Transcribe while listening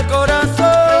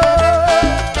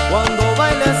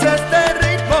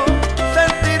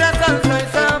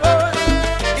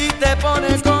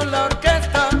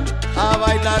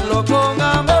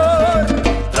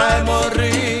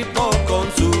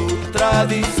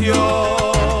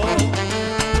canción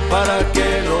para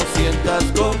que lo sientas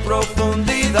con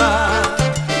profundidad.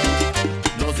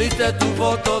 Nos diste tu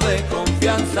voto de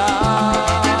confianza.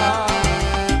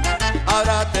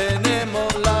 Ahora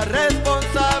tenemos la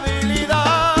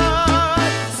responsabilidad.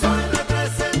 Soy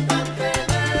representante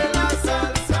de la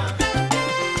salsa.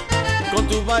 Con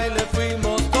tu baile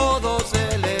fuimos todos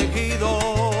elegidos.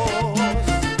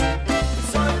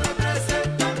 Soy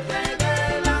representante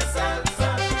de la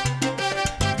salsa.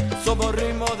 Somos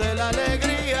ritmo de la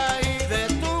alegría y de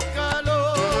tu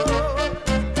calor.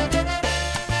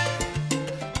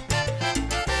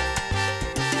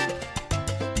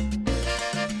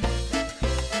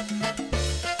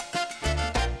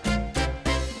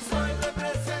 Soy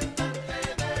representante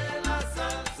de la salsa.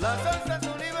 La salsa es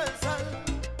universal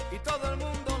y todo el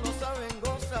mundo lo sabe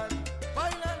gozar.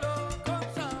 Báilalo con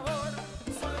sabor.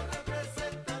 Soy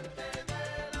representante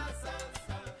de la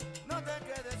salsa. No te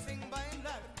quedes sin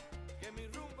bailar, que mi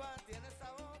rumba tiene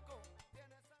sabor.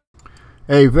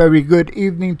 A very good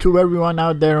evening to everyone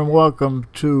out there, and welcome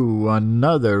to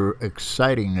another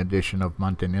exciting edition of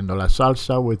Manteniendo La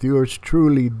Salsa with yours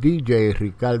truly, DJ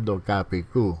Ricardo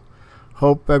Capicu.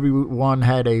 Hope everyone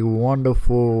had a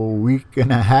wonderful week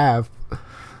and a half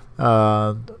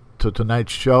to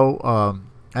tonight's show.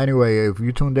 Anyway, if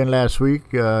you tuned in last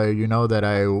week, you know that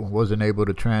I wasn't able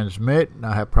to transmit.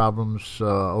 I had problems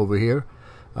over here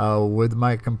with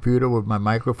my computer, with my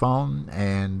microphone,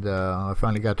 and I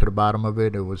finally got to the bottom of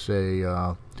it. It was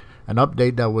an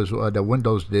update that was that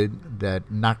Windows did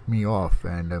that knocked me off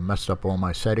and messed up all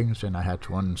my settings, and I had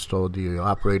to uninstall the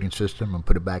operating system and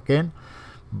put it back in.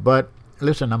 But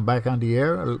listen, I'm back on the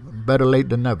air. Better late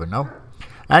than never, no?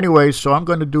 Anyway, so I'm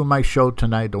going to do my show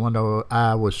tonight, the one that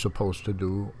I was supposed to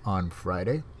do on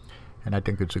Friday, and I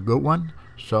think it's a good one.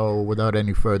 So without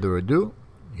any further ado,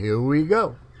 here we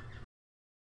go.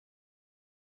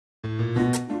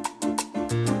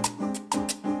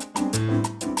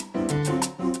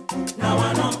 Now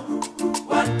I know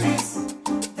what is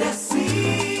the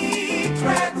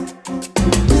secret.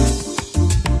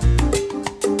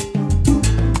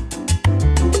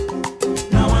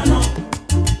 Now I know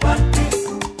what is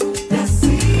the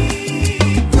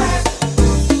secret.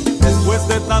 Después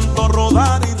de tanto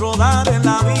rodar y rodar en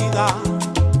la vida,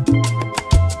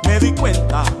 me di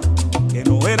cuenta que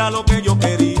no era lo que yo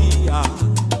quería,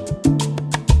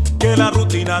 que la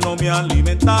rutina no me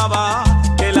alimentaba,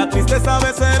 que la tristeza a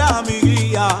veces era mi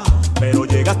guía. Pero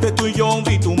llegaste tú y yo,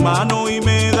 vi tu mano y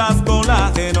me das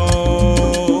colágeno.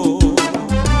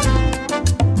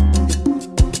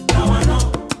 Now I know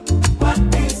what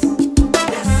is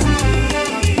the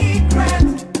secret.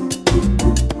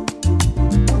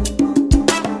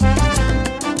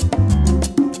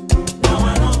 Now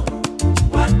I know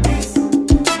what is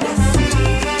the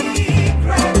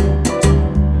secret.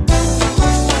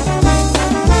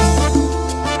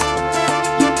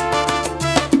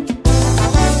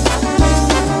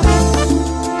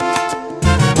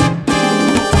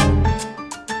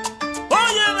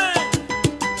 Óyeme,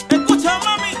 escucha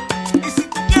mami, y si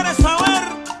tú quieres saber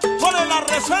cuál es la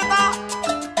receta,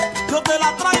 yo te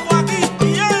la traigo aquí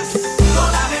y es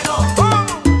colágeno,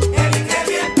 el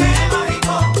ingrediente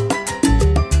mágico.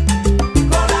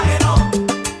 Colágeno,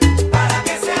 para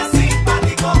que sea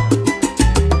simpático.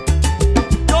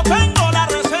 Yo tengo la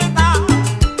receta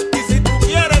y si tú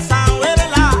quieres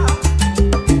saberla,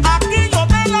 aquí yo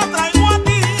te la traigo a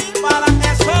ti para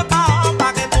que sepas,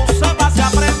 para que tú sepas y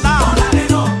aprendas.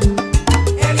 Colágeno,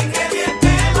 el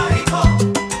ingrediente mágico.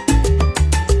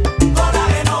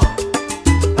 Colágeno,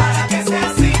 para que sea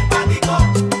simpático.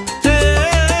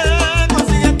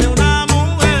 Consíguete una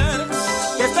mujer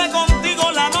que esté contigo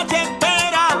la noche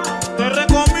entera. Te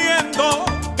recomiendo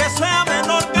que sea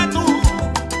menor que tú,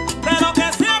 pero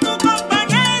que sea tu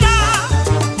compañera.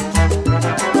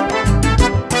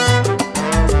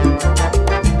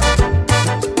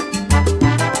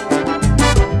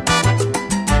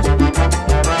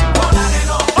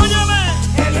 Colágeno, óyeme,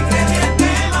 el ingrediente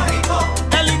mágico.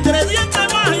 El ingrediente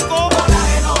mágico.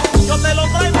 Colágeno, yo te lo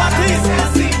traigo a ti. Para que sea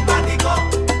simpático,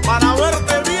 para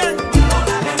verte bien.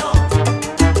 Colágeno,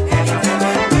 el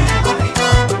ingrediente mágico.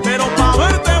 Pero para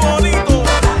verte bonito.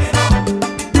 Colágeno,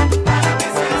 para que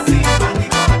sea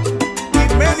simpático y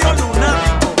medio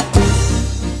lunático.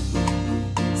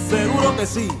 Seguro que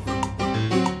sí.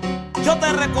 Yo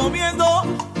te recomiendo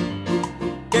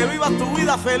que vivas tu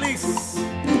vida feliz,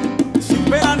 sin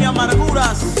pena ni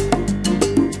amarguras.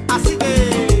 Así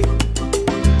que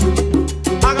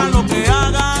hagan lo que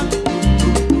hagan,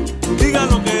 digan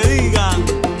lo que digan,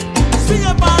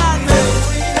 sigue para adelante.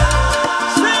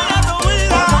 Sigue tu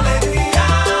vida con alegría,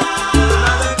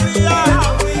 de tu vida.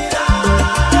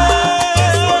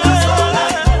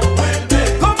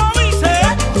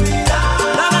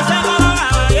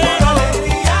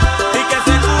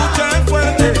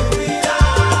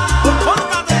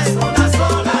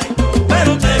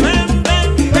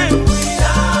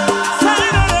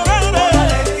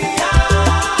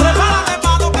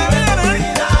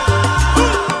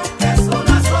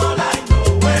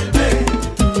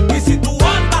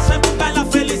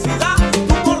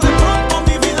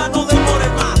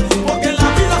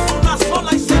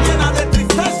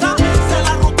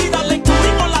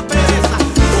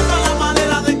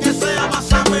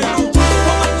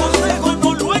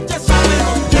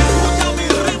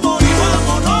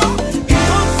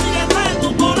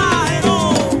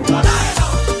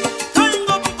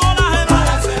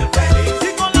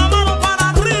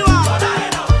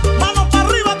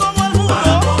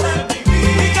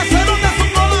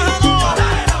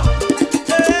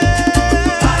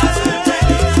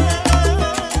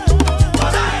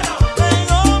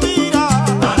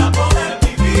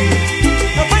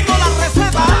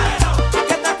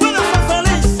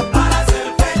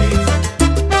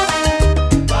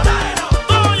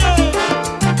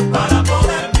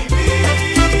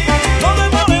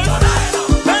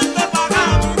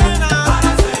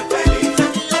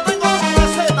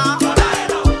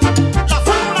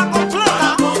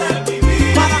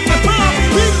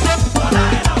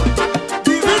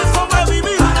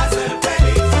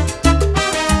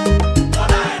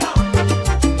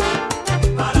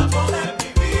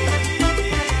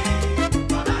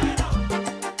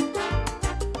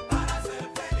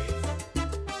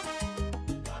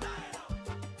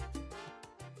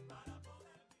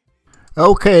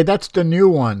 Okay, that's the new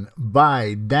one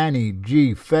by Danny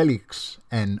G. Felix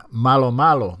and Malo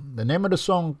Malo. The name of the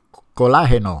song,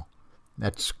 Colágeno.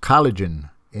 That's collagen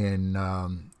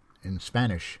in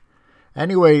Spanish.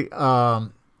 Anyway,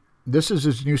 this is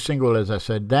his new single, as I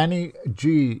said. Danny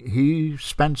G, he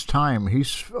spends time.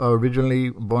 He's originally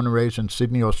born and raised in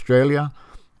Sydney, Australia,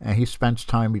 and he spends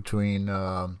time between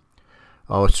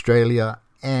Australia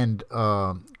and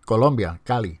Colombia,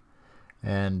 Cali.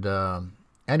 And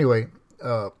anyway,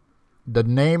 the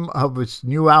name of his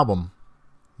new album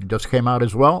just came out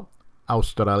as well,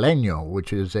 Australeño,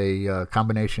 which is a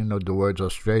combination of the words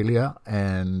Australia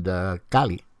and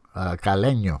Cali,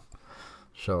 Caleño.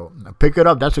 So pick it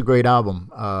up. That's a great album.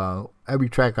 Every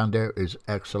track on there is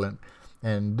excellent.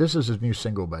 And this is his new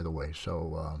single, by the way.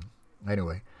 So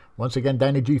anyway, once again,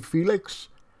 Danny G. Felix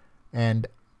and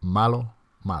Malo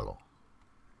Malo.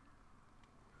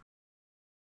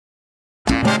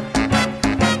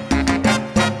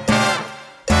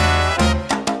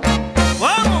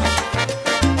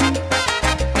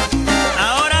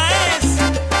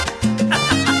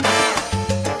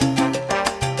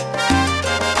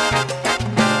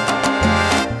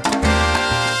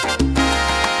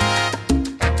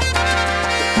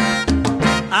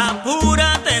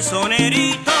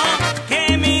 Sonerito,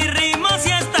 que mi ritmo sí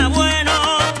está bueno.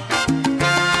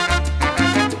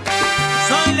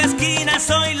 Soy la esquina,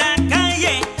 soy la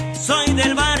calle, soy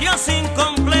del barrio sin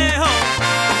complejo.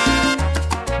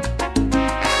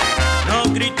 No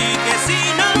critiques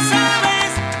si no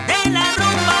sabes de la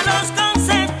rumba los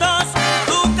conceptos.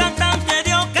 Tu cantante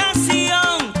de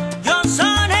ocasión, yo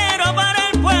sonero para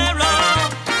el pueblo.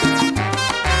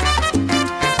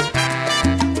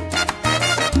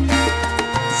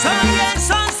 Soy el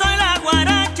son, soy la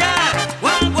guaracha,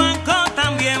 guaguancó,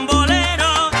 también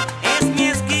bolero. Es mi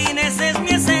esquina, esa es mi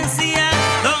esencia,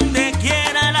 donde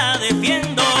quiera la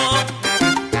defiendo.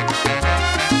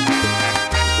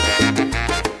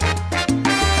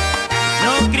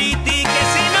 No critiques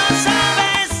si no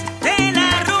sabes de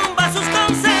la rumba sus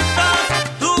conceptos.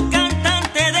 Tu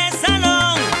cantante de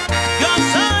salón, yo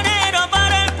sonero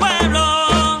para el pueblo.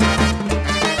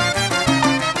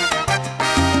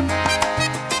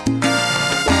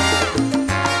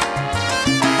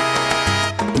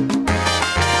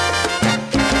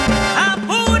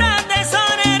 Apúrate,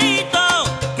 sonerito,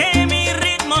 que mi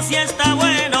ritmo sí está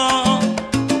bueno.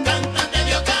 Tu cantante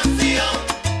de ocasión,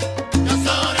 yo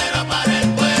sonero para el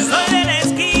pueblo. Soy de la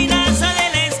esquina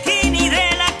y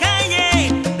de la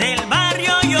calle, del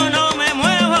barrio yo no me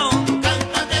muevo. Tu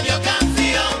cantante de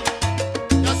ocasión,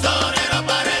 yo sonero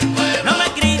para el pueblo. No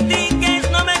me critiques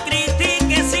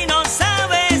si no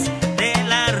sabes de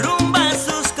la rumba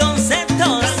sus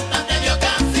conceptos. Cantante de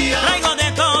ocasión, traigo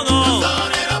de todo.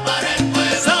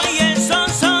 Soy el son,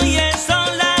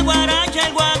 la guaracha,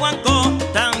 el guaguancó,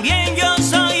 también yo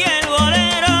soy el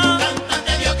bolero.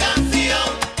 Cantante de ocasión,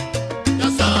 yo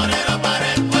sonero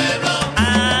para el pueblo.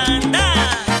 Anda.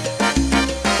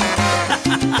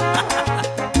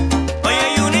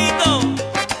 Oye, Junito,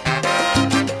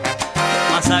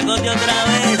 masacote otra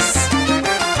vez.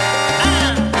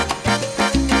 Ah.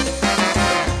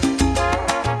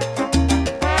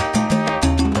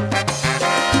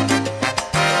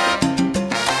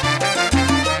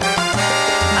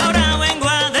 Ahora vengo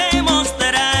a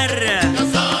demostrar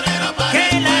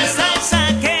que la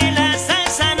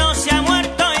salsa no se ha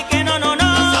muerto y que no.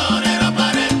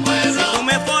 Si tú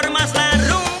me formas la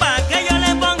rumba, que yo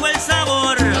le pongo el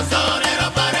sabor.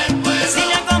 Si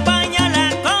le acompaña la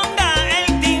conga,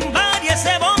 el timbal y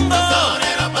ese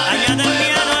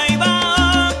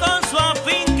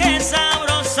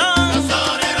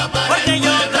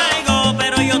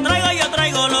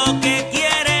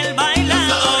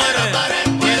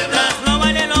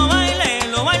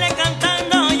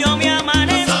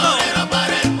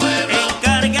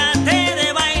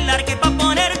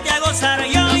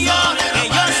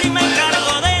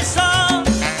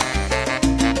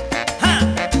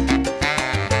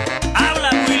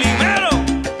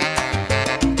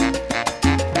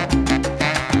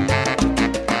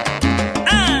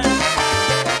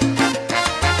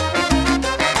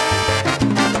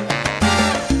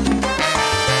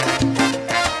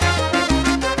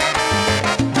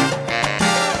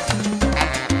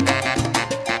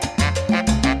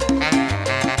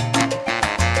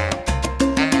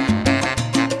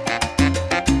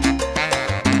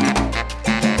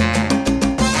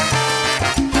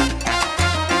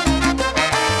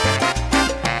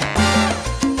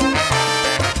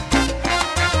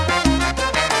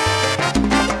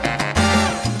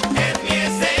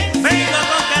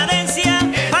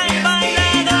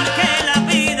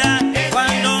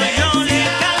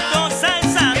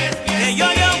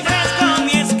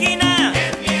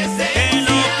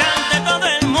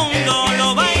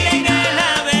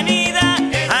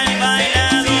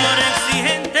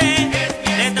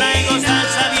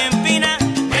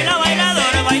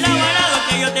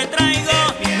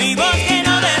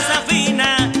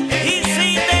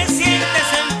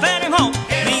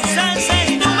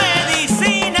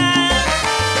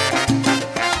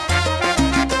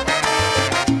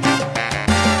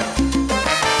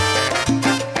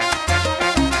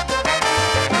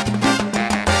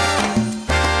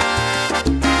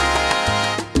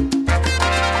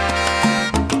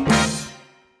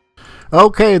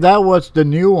Okay, that was the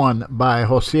new one by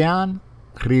Josian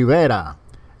Rivera,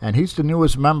 and he's the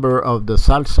newest member of the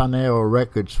Salsaneo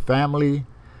Records family.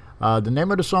 The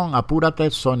name of the song, Apúrate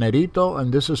Sonerito,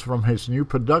 and this is from his new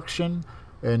production,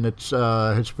 and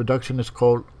his production is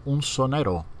called Un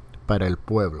Sonero para el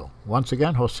Pueblo. Once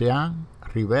again, Josian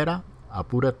Rivera,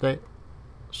 Apúrate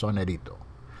Sonerito.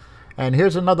 And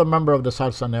here's another member of the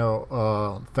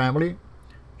Salsaneo family,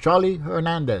 Charlie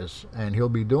Hernandez, and he'll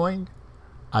be doing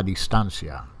A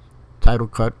Distancia, title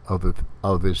cut of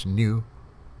his new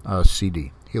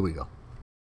CD. Here we go.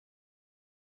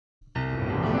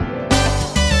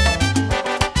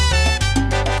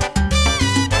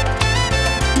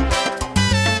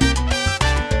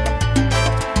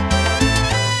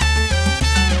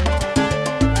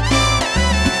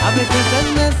 A veces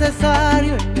es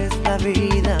necesario en esta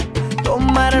vida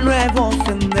tomar nuevos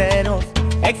senderos,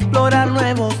 explorar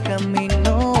nuevos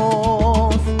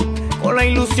caminos, con la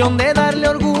ilusión de darle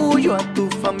orgullo a tu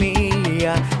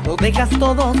familia. Lo dejas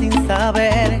todo sin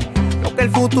saber lo que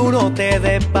el futuro te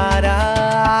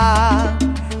depara.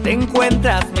 Te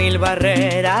encuentras mil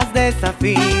barreras,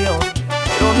 desafíos,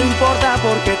 pero no importa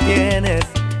porque tienes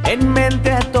en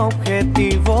mente tu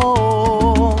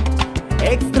objetivo.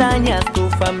 Extrañas tu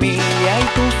familia y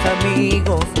tus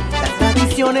amigos, las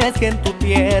tradiciones que en tu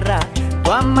tierra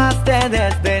tú amaste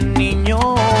desde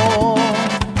niño.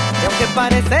 Y aunque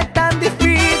parece tan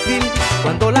difícil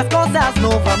cuando las cosas no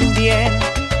van bien,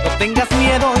 no tengas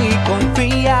miedo y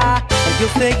confía, que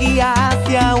Dios te guía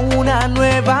hacia una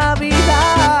nueva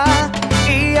vida.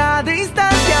 Y a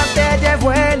distancia te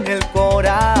llevo en el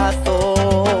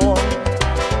corazón.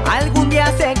 Algún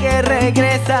día sé que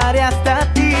regresaré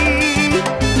hasta ti.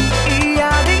 Y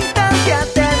a distancia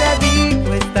te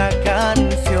dedico esta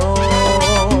canción.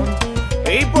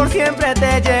 Y por siempre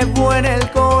te llevo en el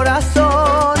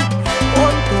corazón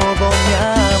con todo mi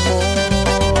amor.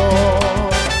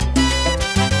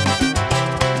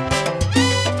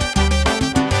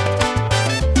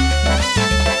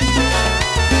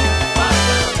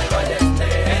 Vaya donde vaya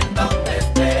esté, en donde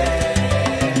esté,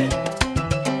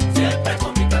 siempre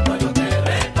con mi canto yo te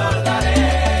recordaré.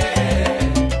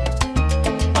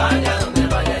 Vaya donde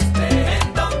vaya esté,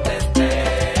 en donde esté,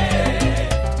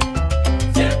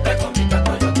 siempre con mi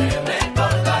canto yo te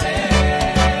recordaré.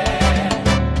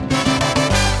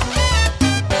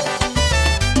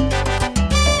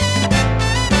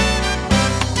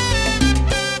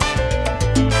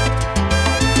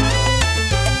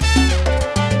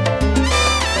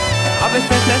 A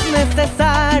veces es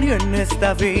necesario en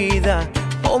esta vida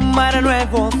tomar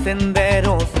nuevos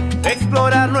senderos,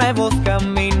 explorar nuevos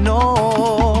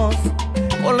caminos,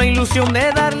 con la ilusión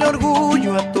de darle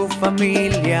orgullo a tu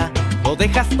familia. Lo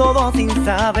dejas todo sin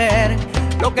saber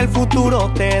lo que el futuro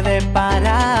te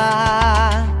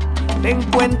depara. Te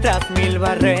encuentras mil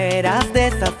barreras,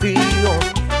 desafíos,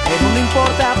 pero no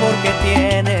importa porque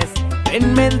tienes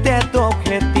en mente tu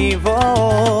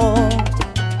objetivo.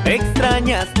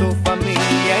 Extrañas tu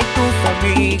familia y tus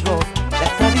amigos,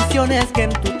 las tradiciones que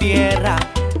en tu tierra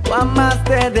tú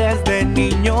amaste desde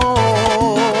niño.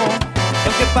 Y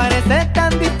aunque parece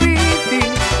tan difícil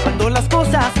cuando las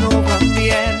cosas no van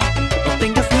bien, no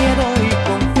tengas miedo y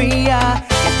confía,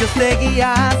 que Dios te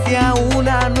guía hacia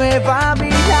una nueva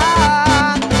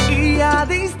vida. Y a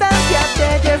distancia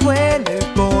te llevo en el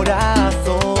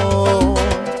corazón.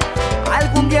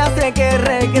 Algún día sé que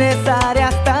regresaré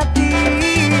hasta ti.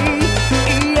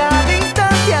 Y a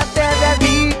distancia te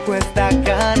dedico esta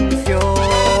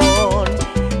canción.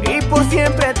 Y por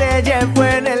siempre te llevo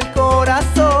en el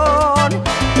corazón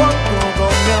con todo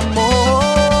mi amor.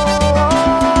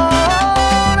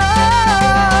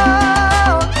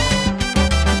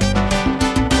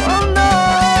 Oh, no.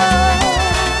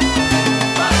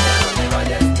 Vaya donde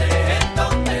vaya esté, en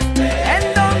donde esté, En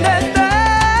donde estés,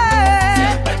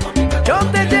 siempre con mi canto yo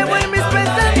te llevo en mis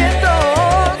pensamientos.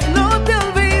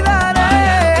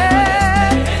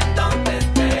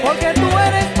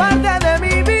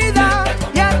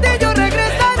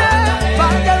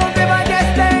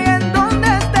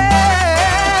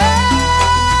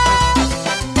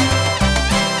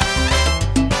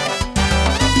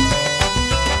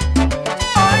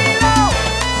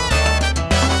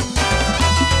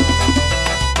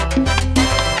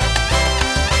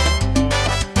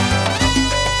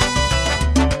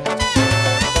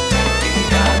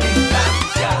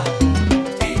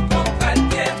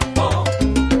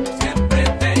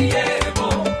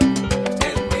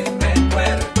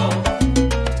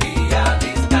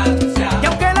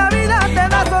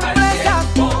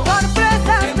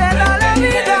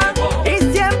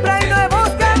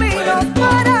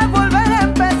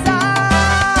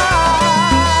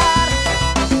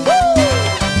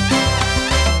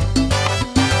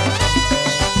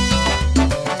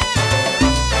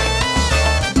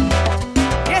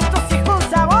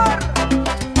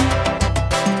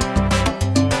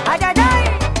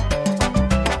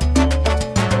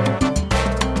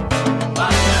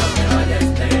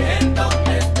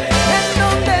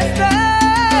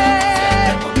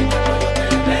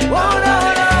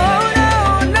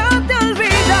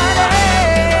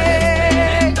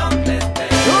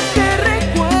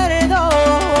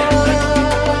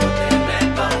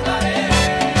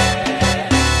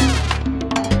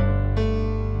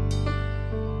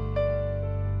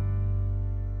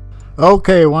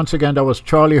 Okay, once again, that was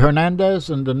Charlie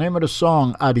Hernandez, and the name of the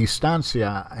song, A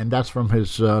Distancia, and that's from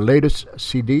his latest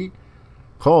CD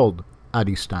called A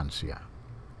Distancia.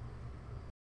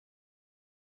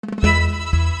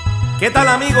 ¿Qué tal,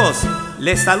 amigos?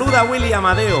 Les saluda Willy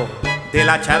Amadeo de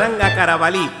la Charanga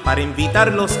Carabalí para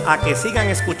invitarlos a que sigan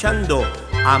escuchando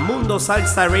a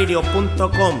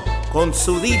mundosalsaradio.com con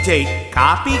su DJ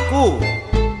Capi Q.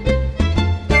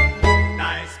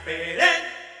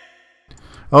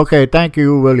 Okay, thank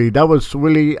you, Willie. That was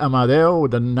Willie Amadeo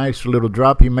with a nice little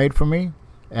drop he made for me.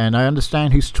 And I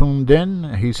understand he's tuned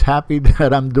in. He's happy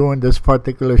that I'm doing this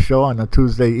particular show on a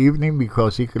Tuesday evening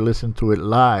because he could listen to it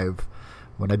live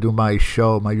when I do my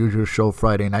show, my usual show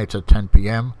Friday nights at 10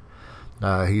 p.m.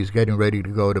 He's getting ready to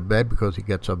go to bed because he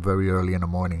gets up very early in the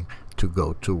morning to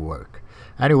go to work.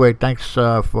 Anyway, thanks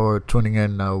for tuning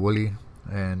in, Willie,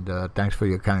 and thanks for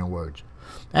your kind words.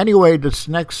 Anyway, this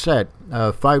next set,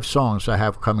 5 songs I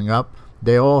have coming up,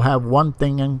 they all have one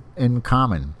thing in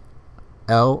common.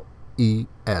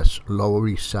 LES, Lower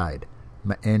East Side,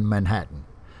 in Manhattan.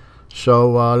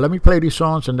 So let me play these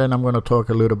songs, and then I'm going to talk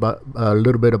a little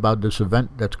bit about this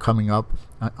event that's coming up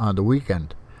on the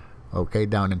weekend, okay,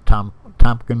 down in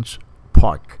Tompkins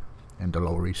Park in the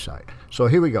Lower East Side. So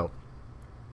here we go.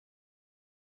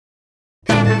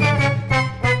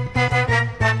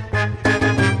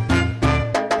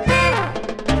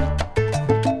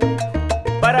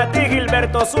 Para ti,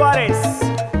 Gilberto Suárez,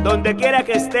 donde quiera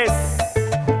que estés,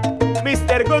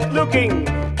 Mr. Good Looking.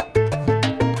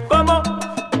 ¿Cómo?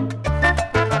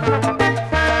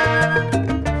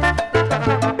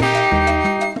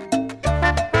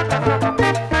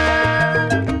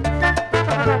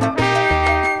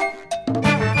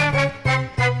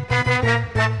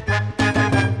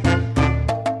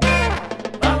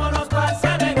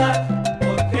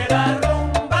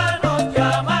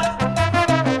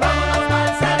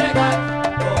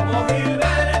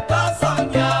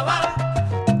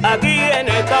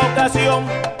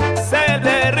 Se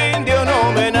le rinde un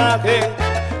homenaje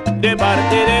de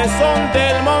parte de Son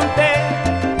del Monte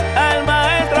al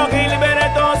maestro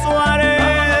Gilberto Suárez.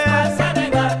 Vámonos al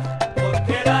Senegal,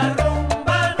 porque la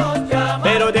rumba nos llama.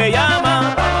 Pero te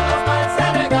llama. Vámonos al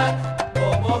Senegal,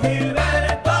 como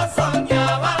Gilberto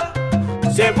soñaba.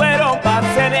 Se fueron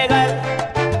para Senegal,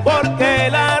 porque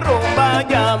la rumba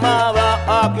llamaba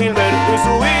a Gilberto y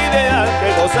su ideal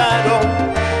que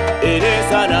gozaron en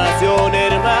esa nación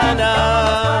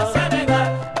hermana.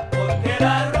 Senegal, porque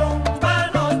la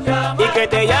rumba nos llama. ¿Y que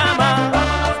te llama?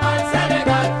 Vámonos al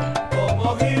Senegal,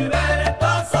 como Gilberto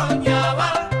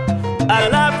soñaba.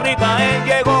 Al África él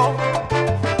llegó,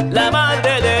 la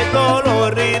madre de todos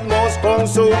los ritmos, con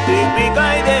su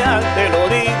típica ideal, te lo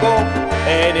digo,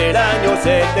 en el año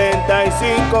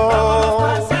 75. Vámonos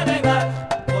al Senegal,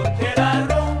 porque la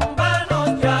rumba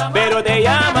nos llama. Pero te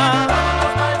llama.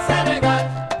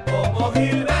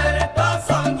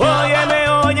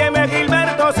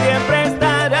 Siempre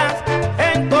estarás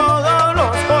en todos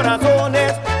los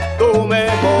corazones, tu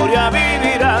memoria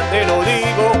vivirá, te lo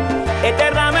digo,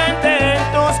 eternamente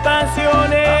en tus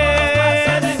canciones.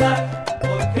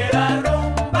 Porque la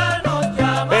rumba nos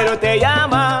llama. Pero te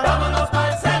llama. Vámonos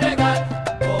al Senegal,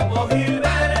 como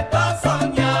Gilberto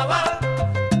soñaba.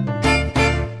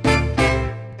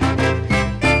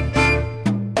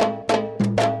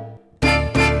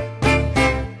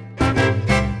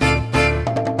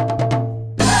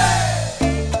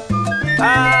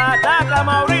 Ataca,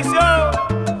 Mauricio,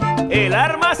 el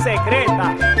arma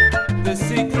secreta. The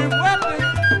secret weapon.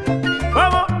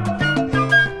 Vamos.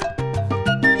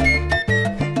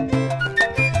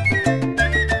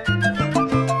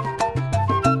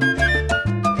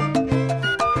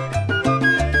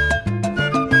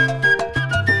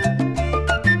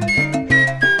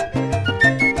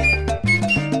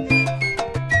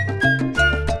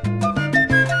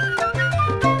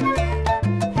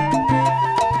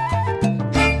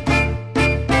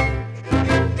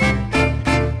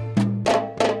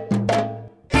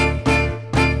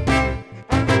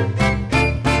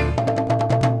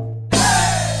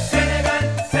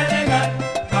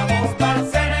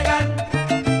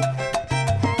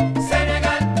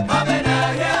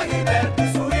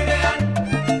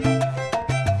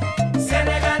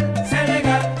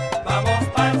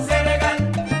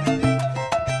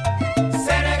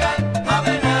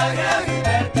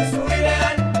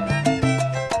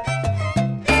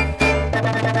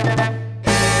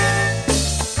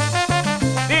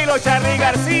 Charly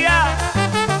García,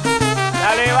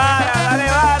 dale vara, dale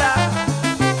vara.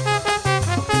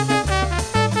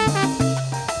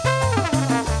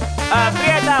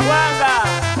 Aprieta Juanga,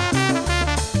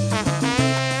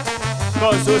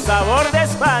 con su sabor de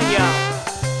España.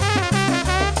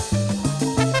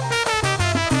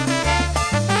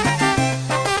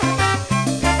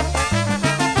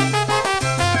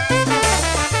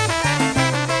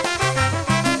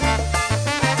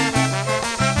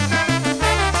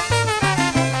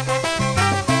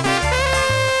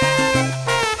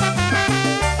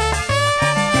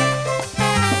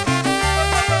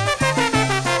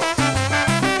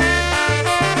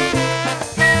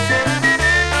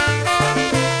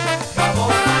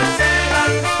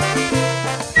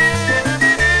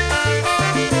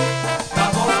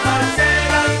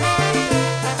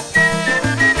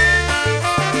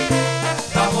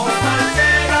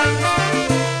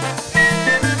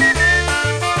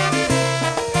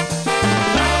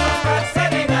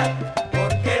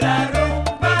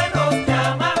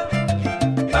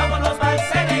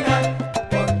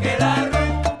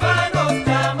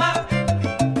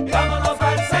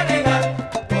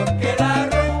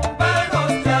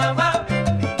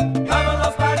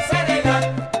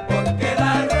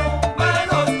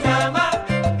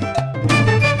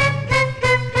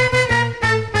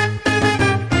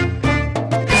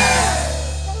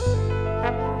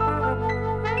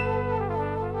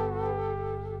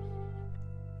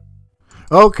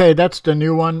 Okay, that's the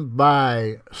new one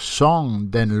by Son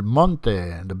del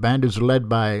Monte. The band is led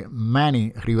by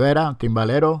Manny Rivera,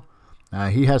 timbalero.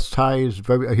 He has ties.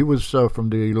 He was from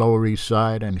the Lower East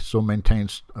Side, and still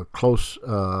maintains close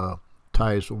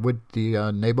ties with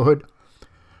the neighborhood.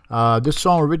 This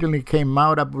song originally came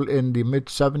out in the mid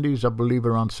 '70s, I believe,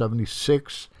 around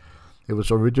 '76. It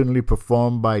was originally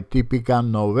performed by Típica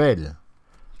Novel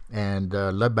and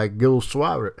led by Gil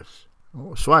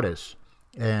Suarez.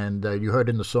 And you heard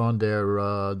in the song there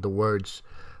the words,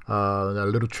 a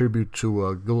little tribute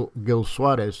to Gil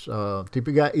Suarez.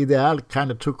 Típica Ideal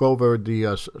kind of took over the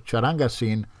charanga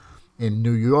scene in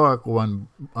New York when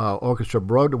Orchestra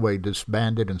Broadway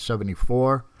disbanded in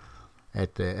 '74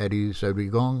 at the Eddie's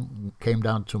Rigon, came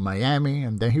down to Miami,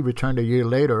 and then he returned a year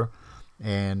later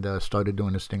and started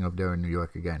doing this thing up there in New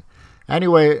York again.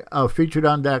 Anyway, featured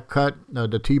on that cut,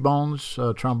 the T-Bones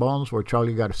trombones were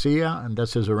Charlie Garcia, and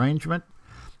that's his arrangement,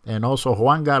 and also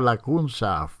Juanga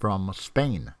Lacunza from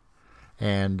Spain.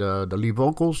 And the lead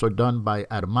vocals are done by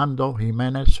Armando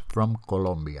Jimenez from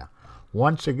Colombia.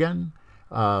 Once again,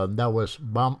 that was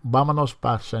Vámonos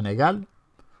pa Senegal,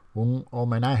 un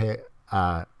homenaje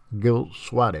a Gil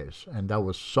Suarez, and that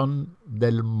was Son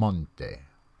del Monte.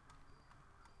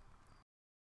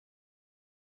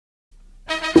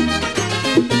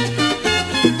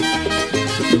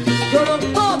 Yo no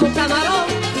como camarón.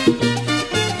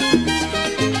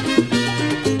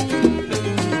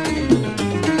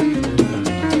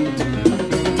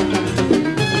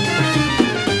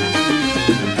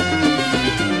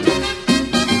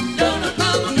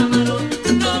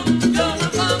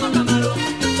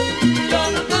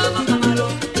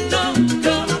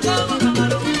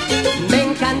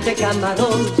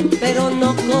 Camarón, pero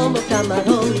no como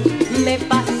camarón. Me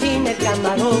fascina el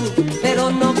camarón,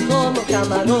 pero no como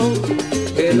camarón.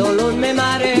 El olor me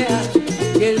marea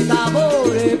y el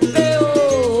sabor es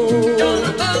peor. Yo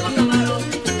no como camarón,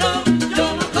 no, yo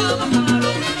no como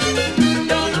camarón.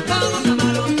 Yo no como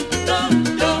camarón, no,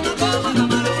 yo no como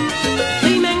camarón.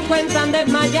 Si me encuentran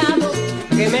desmayado,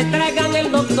 que me traigan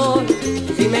el doctor.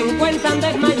 Si me encuentran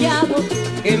desmayado,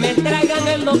 que me traigan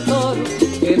el doctor.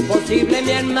 Es posible,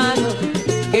 mi hermano,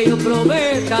 que yo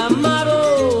probé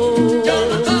camarón. Yo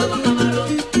no como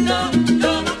camarón, no,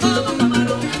 yo no como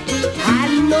camarón.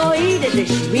 I know eat the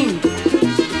shrimp.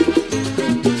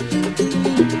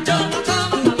 Yo no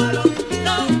como camarón,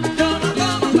 no, yo no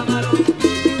como camarón.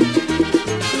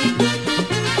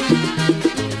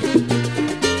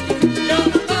 Yo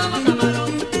no como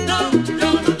camarón, no, yo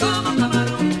no como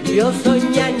camarón. Yo soy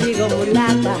ñañigo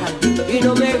mulata y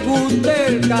no me gusta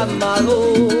el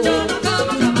camarón. Yo no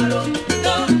como camarón,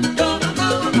 no, yo no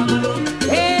como camarón.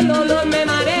 El olor me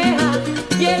marea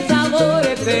y el sabor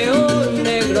es peor,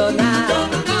 negro nada. Yo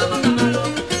no como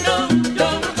camarón, no, yo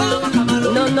no como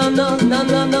camarón. No, no, no, no,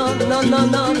 no, no, no,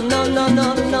 no, no, no, no,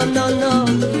 no, no, no, no,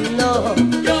 no.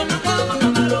 Yo no como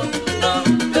camarón, no,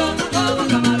 yo no como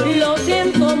camarón. Lo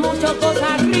siento mucho,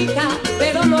 cosas ricas,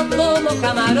 pero no como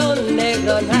camarón,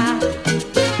 negro nada.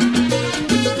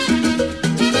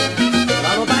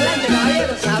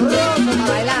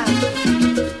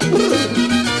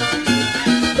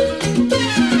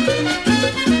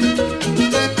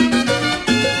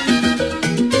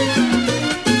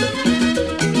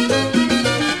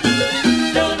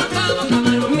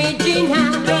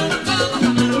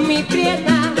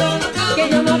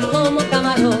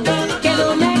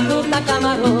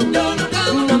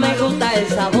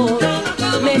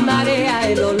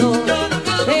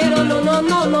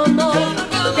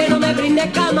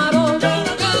 Camarón,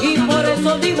 y por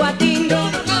eso digo a ti,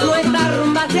 nuestra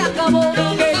rumba se acabó,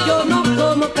 que yo no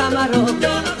como camarón,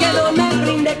 que no me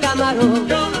brinde camarón.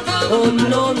 Oh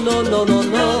no, no, no, no,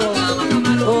 no,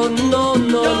 oh no,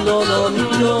 no, no, no,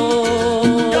 no.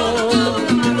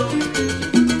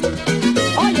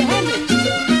 Oye, Henry,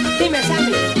 dime,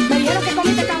 Sandy, me dijeron que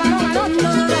comiste camarón anoche.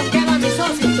 No, no, no, que va mi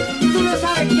socio. Tú no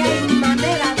sabes que hay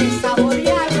manera de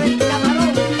saborear el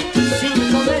camarón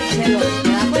sin comérselo.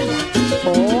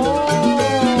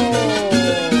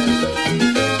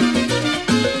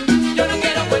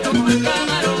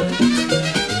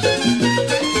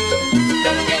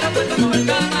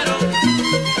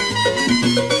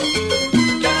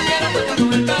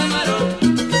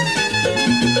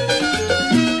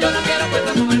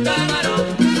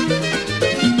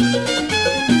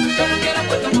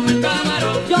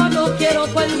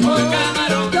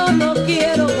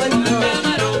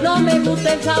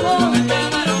 El sabor,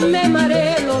 me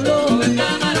marea el olor,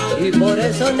 y por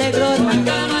eso, negrona,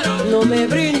 no me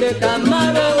brinde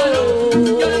camarón.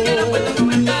 Yo no quiero puesto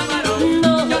comer camarón,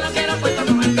 no, yo no quiero puesto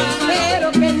comer camarón,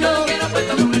 pero que no,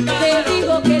 te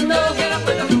digo que no, quiero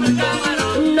puesto comer camarón.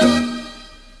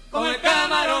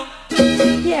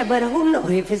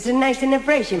 if it's nice and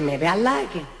refreshing, maybe I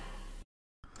like it.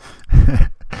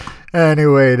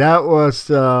 Anyway, that was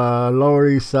Lower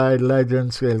East Side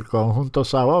Legends, El Conjunto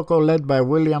Saoco, led by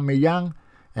William Millán,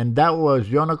 and that was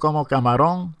Yo No Como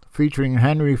Camarón, featuring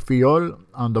Henry Fiol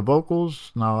on the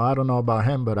vocals. Now, I don't know about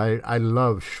him, but I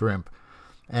love shrimp.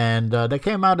 And they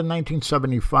came out in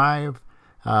 1975.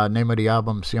 Name of the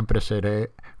album, Siempre Seré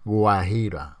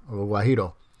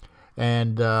Guajiro.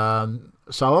 And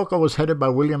Saoco was headed by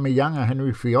William Millán and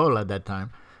Henry Fiol at that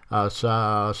time.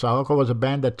 Saoco was a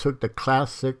band that took the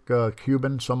classic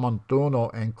Cuban somontuno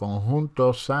and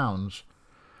conjunto sounds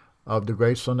of the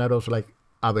great soneros like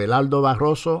Abelardo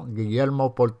Barroso, Guillermo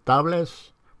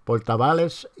Portavales,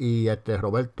 y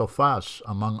Roberto Faz,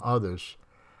 among others,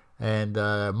 and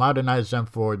modernized them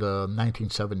for the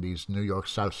 1970s New York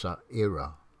salsa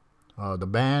era. The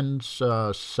band's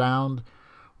sound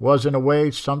was in a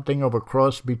way something of a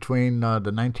cross between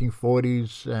the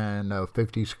 1940s and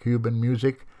 50s Cuban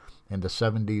music and the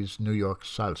 70s New York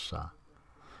salsa.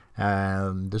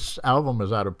 And this album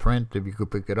is out of print. If you could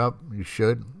pick it up, you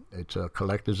should. It's a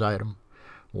collector's item.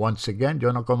 Once again,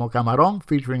 Yo No Como Camarón,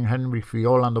 featuring Henry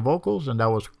Fiol on the vocals, and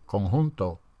that was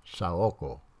Conjunto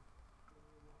Saoco.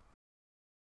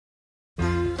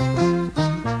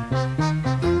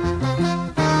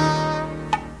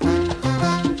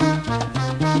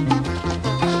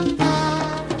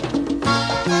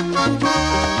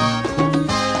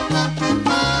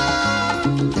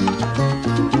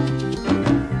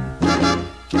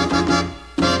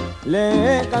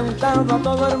 Le he cantado a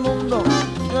todo el mundo,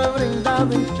 yo he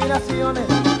brindado inspiraciones,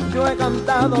 yo he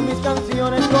cantado mis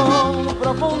canciones con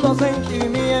profundo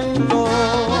sentimiento.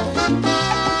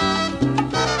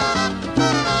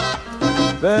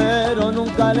 Pero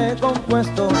nunca le he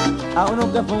compuesto a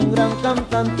uno que fue un gran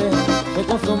cantante, que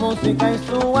con su música y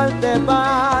su arte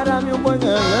para mí un buen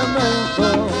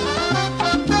elemento.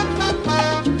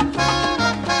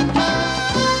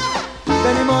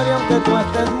 De mi memoria, aunque tú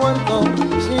estés muerto,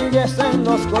 sigues en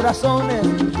los corazones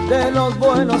de los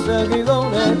buenos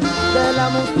seguidores de la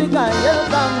música y el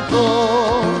canto.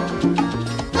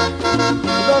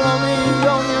 Todo lo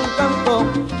mío ni un canto,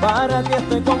 para ti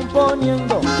estoy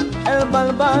componiendo, el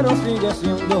bárbaro sigue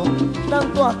siendo,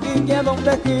 tanto aquí que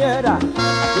donde quiera,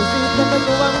 hiciste que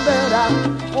tu bandera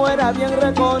fuera bien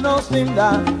reconocida,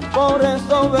 por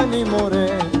eso ven y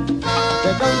moré,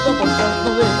 te canto por ser tu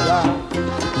vida.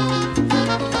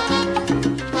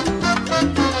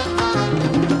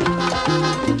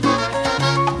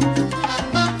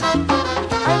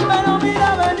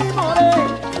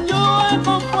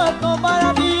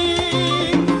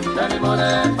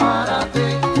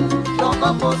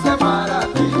 Compuse para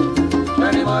ti,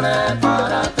 ven y moré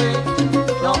para ti,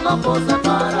 yo compuse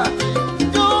para ti.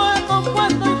 Yo he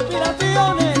compuesto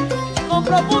inspiraciones con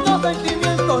profundos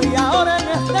sentimientos y ahora en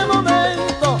este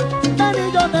momento, ven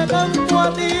y yo te canto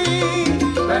a ti.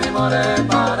 Ven y moré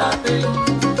para ti,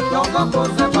 yo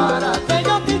compuse para ti. Que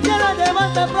yo quisiera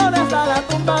llevarte flores a la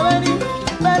tumba, venir,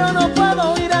 pero no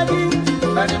puedo ir allí.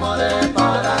 Ven y moré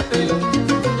para ti,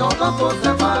 yo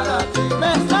compuse para ti.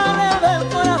 Me sale del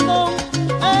corazón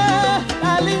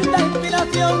linda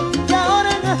inspiración que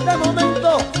ahora en este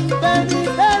momento ven y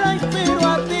te la inspiro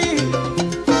a ti.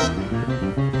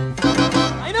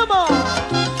 ¡Ay, no más!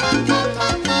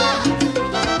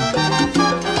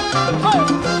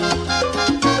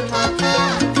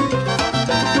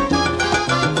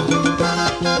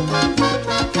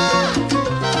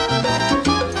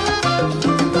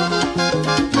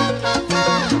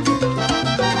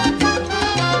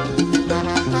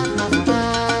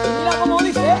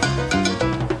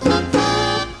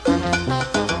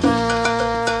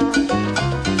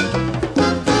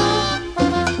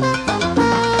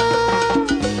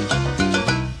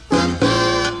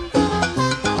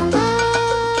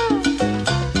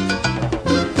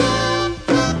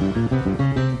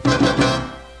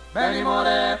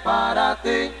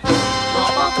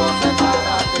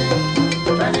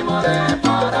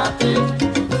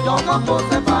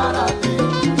 Compuse para ti,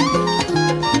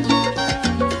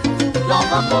 yo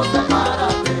compuse para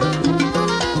ti,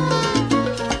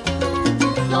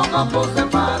 yo compuse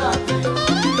para ti,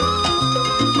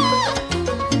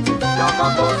 yo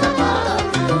compuse para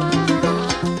ti,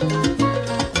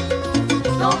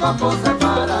 yo compuse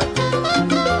para ti,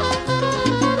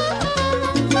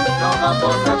 yo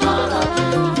compuse para ti,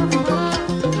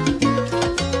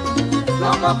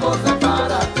 yo compuse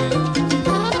para ti.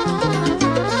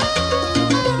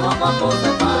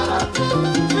 Compuse para ti,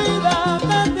 vida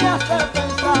me hace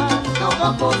pensar. yo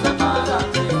compuse para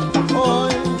ti,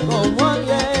 Hoy como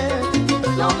ayer,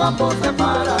 yo compuse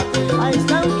para ti, ay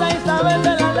Santa Isabel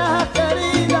de la Laja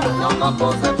querida, yo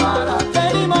compuse para ti,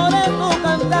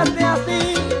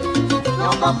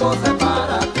 compuse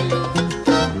para ti.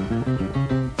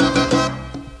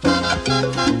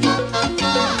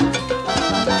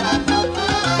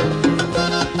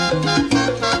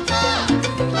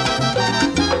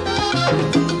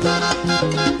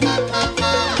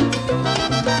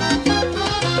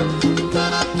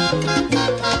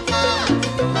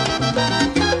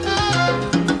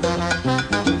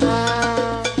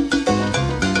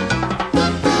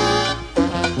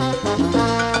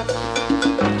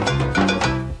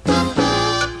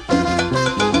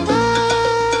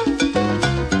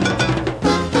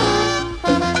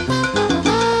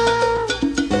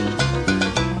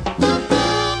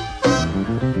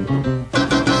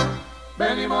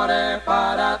 Ven y moré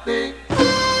para ti,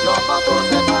 lo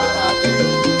compuse para ti.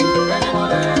 Ven y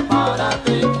moré para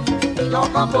ti, lo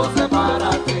compuse para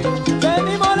ti. Ven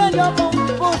y more, yo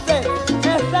compuse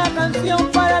esta canción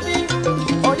para ti.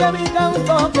 Oye mi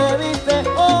canto que dice,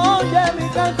 oye mi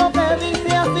canto que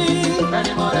dice así. Ven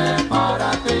y moré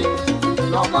para ti,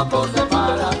 lo compuse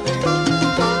para ti.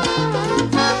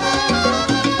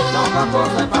 Lo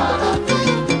compuse para ti.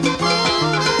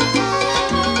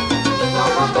 Lo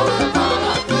compuse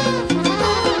para ti.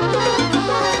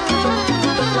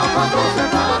 Lo compuse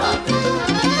para ti.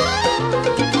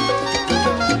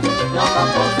 Lo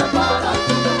compuse para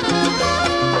ti.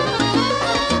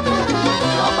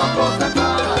 Lo compuse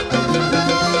para ti. Lo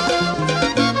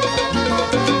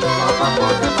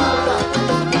compuse para ti.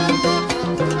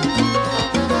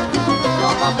 Lo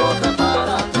compuse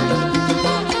para ti.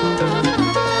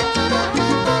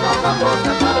 Lo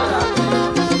compuse para ti.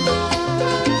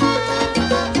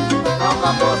 Lo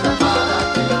compuse para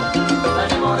ti.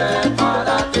 Ven y moré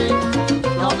para ti.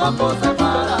 Lo compuse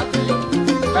para ti.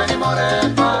 Ven y moré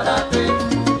para ti.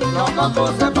 Lo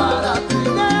compuse para ti.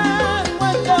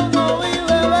 Después que uno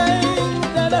vive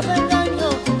 20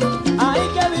 desengaños, hay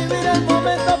que vivir el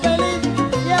momento feliz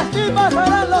y así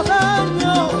pasarán los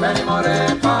años. Ven y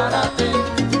moré para ti.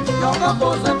 Lo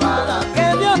compuse para ti. Que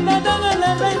Dios te tenga en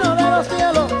el reino de los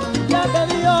cielos, ya que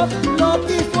Dios lo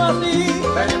quiso así.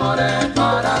 Ven y moré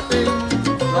para ti.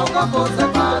 Lo compuse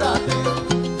para ti.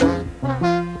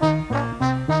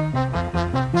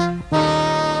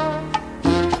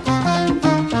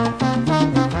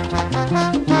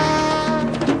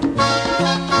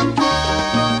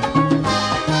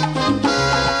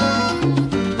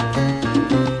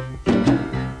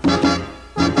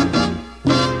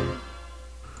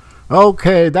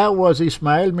 Okay, that was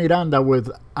Ismael Miranda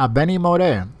with A Benny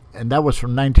Moré, and that was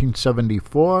from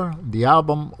 1974. The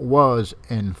album was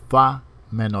in Fa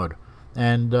menor.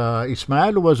 And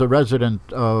Ismael was a resident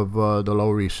of the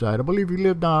Lower East Side. I believe he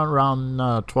lived on around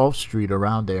 12th Street,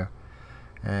 around there.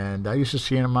 And I used to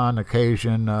see him on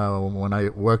occasion when I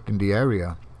worked in the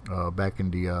area back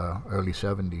in the early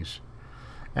 70s.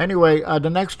 Anyway, the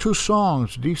next two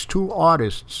songs, these two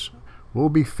artists will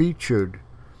be featured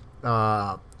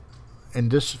in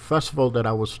this festival that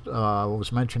I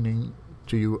was mentioning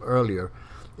to you earlier.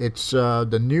 It's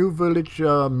the New Village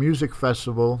Music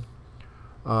Festival.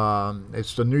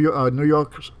 It's the New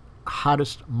York's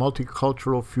hottest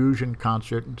multicultural fusion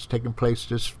concert. It's taking place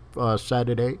this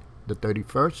Saturday, the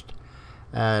 31st,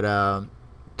 at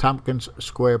Tompkins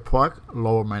Square Park,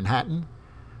 Lower Manhattan.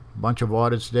 A bunch of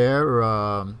artists there,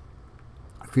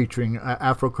 featuring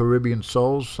Afro-Caribbean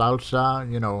soul, salsa,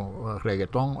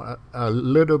 reggaeton, a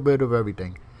little bit of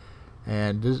everything.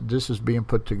 And this is being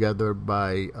put together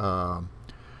by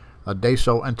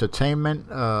Deso Entertainment.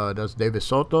 That's David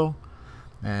Soto.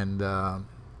 And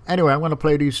anyway, I'm going to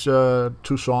play these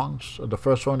two songs. The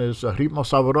first one is Ritmo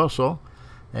Sabroso,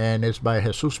 and it's by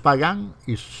Jesus Pagan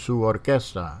y su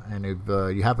orquesta. And if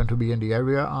you happen to be in the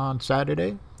area on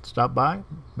Saturday, stop by.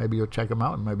 Maybe you'll check them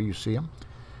out, and maybe you see them.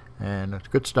 And it's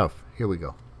good stuff. Here we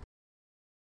go.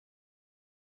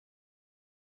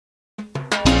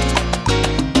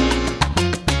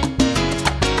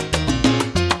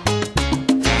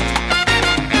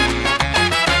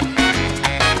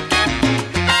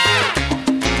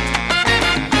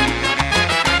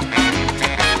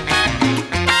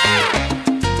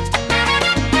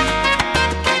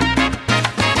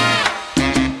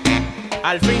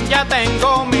 Al fin ya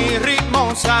tengo mi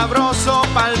ritmo sabroso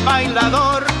pa'l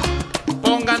bailador.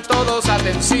 Pongan todos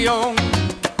atención,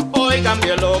 oigan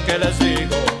bien lo que les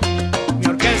digo. Mi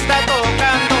orquesta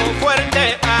tocando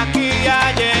fuerte, aquí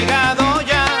ha llegado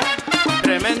ya.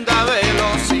 Tremenda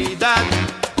velocidad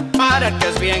para el que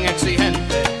es bien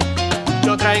exigente.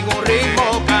 Yo traigo un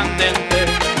ritmo candente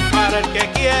para el que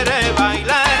quiere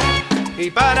bailar y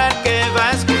para el que va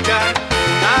a escuchar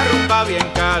una rumba bien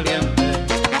caliente.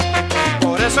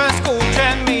 Por eso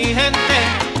escuchen mi gente,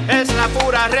 es la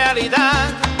pura realidad.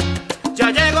 Ya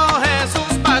llegó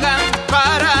Jesús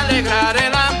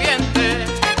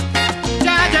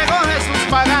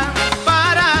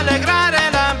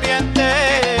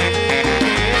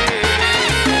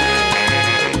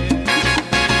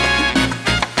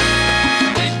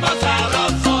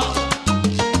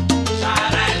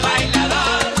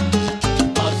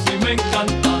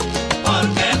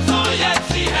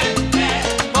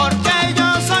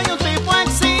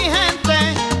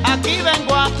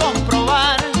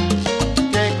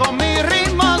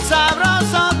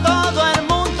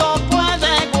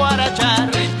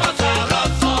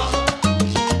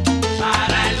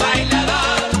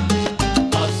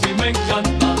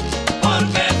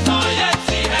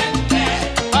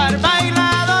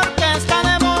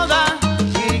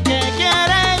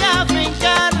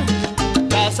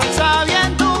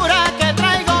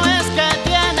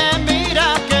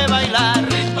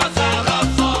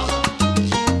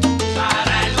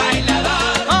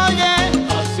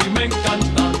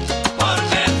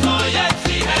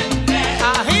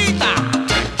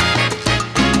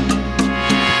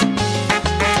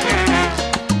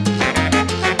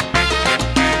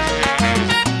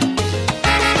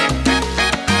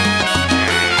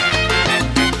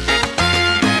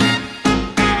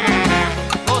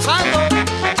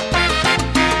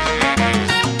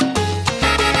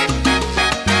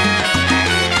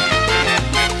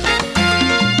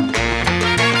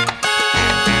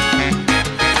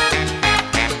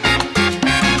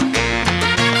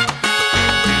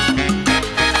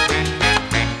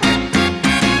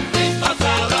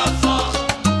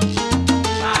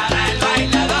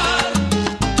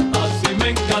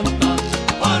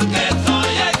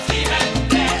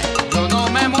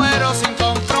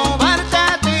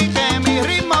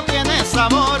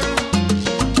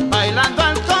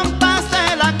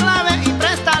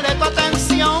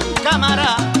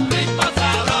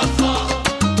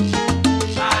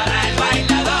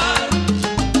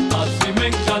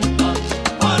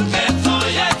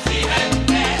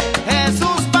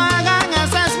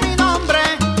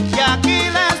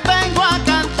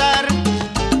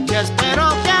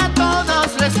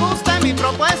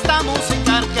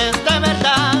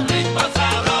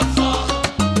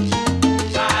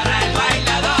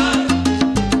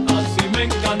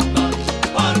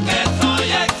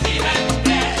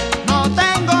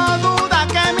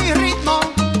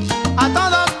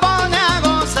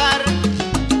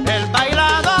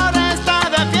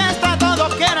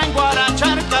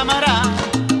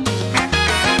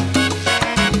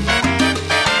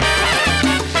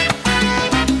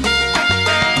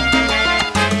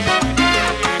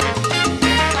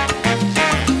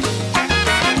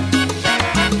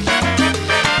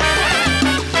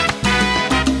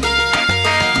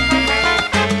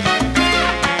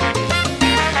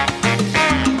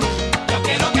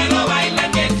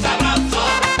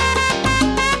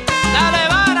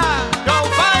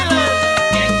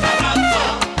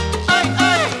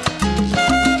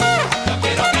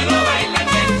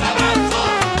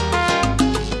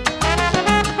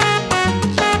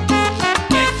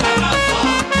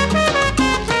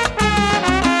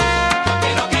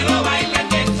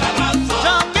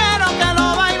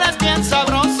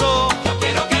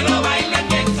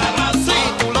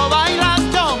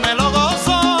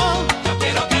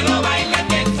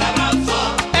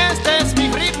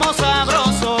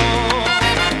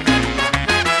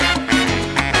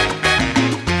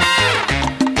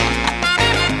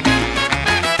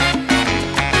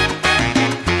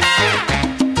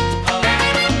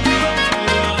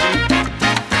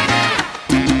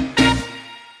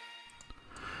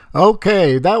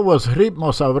Okay, that was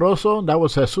Ritmo Sabroso. That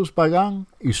was Jesus Pagan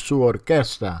y su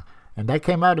orquesta. And that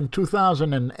came out in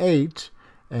 2008.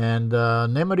 And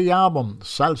name of the album,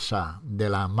 Salsa de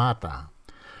la Mata.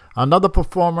 Another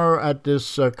performer at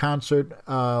this concert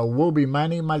will be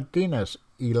Manny Martinez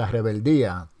y La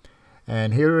Rebeldía.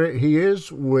 And here he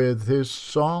is with his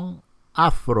song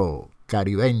Afro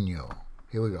Caribeño.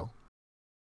 Here we go.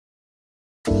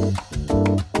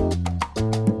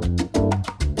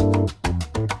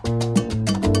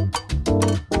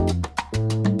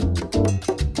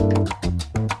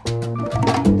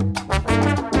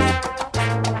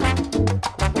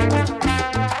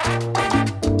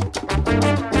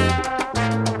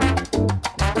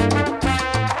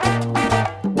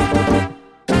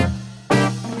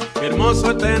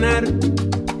 Hermoso tener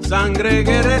sangre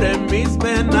guerrera en mis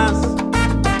venas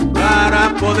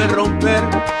para poder romper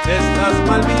estas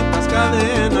malditas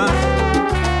cadenas.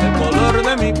 El color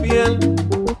de mi piel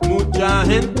mucha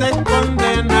gente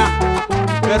condena,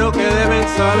 pero que deben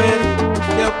saber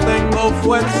que obtengo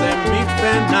fuerza en mi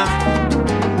pena.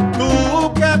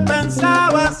 Tú que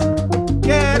pensabas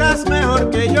que eras mejor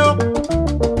que yo,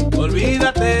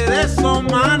 olvídate de eso,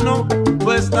 mano,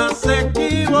 tú estás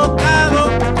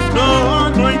equivocado.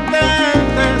 No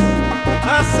intentes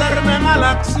hacerme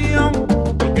mala acción,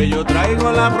 porque yo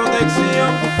traigo la protección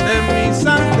de mis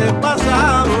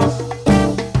antepasados.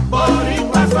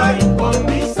 Boricua soy con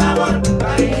mi sabor,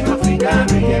 taíno,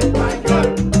 africano y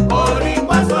español.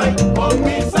 Boricua soy con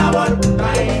mi sabor,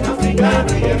 taíno,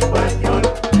 africano y español.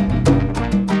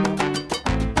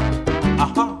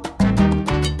 Ajá.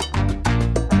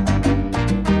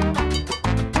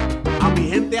 A mi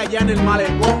gente allá en el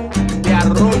malecón de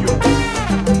Arroyo.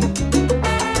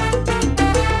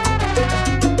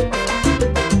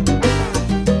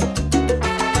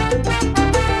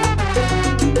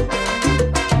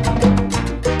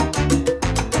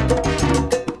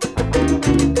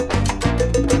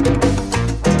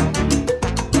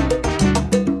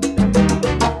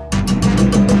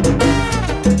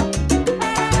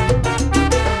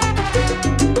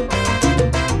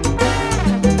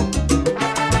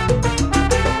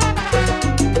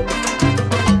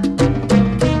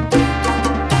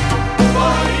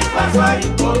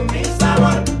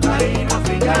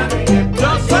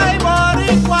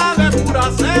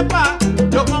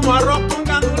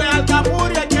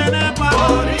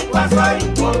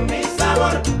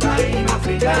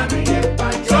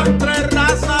 Son tres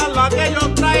razas las que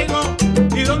yo traigo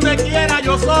y donde quiera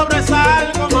yo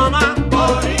sobresalgo, mamá.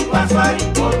 Boricua soy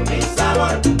con mi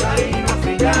sabor, taíno,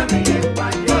 africano y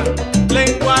español.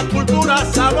 Lengua, cultura,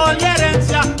 sabor y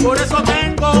herencia, por eso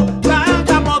tengo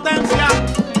tanta potencia.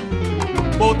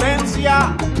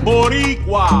 Potencia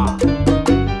boricua.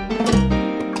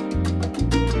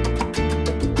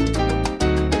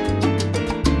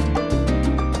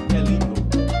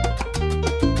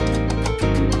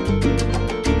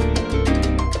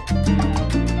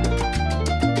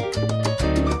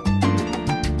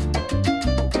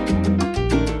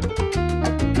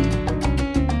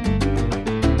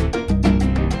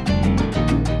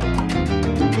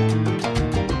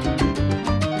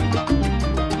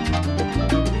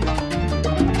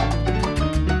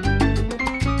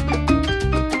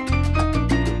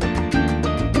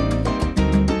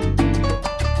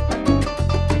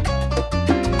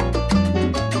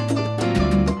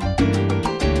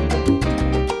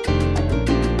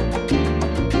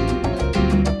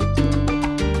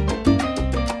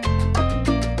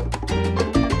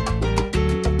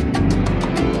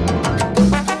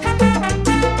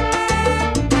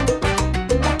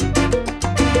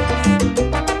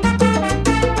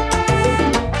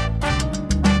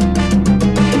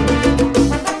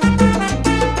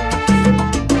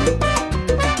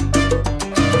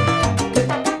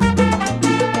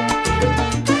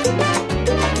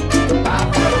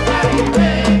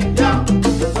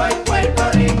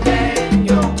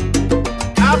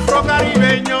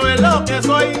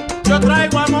 Yo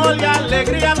traigo amor y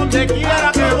alegría donde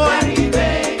quiera que voy.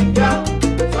 Caribeño,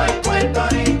 soy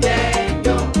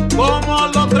puertorriqueño. Como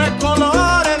los tres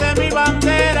colores de mi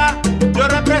bandera, yo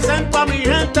represento a mi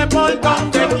gente por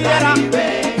donde quiera.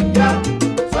 Caribeño,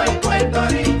 soy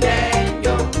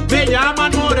puertorriqueño. Me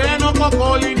llaman moreno,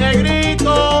 cocol y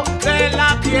negrito, de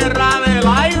la tierra del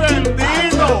ay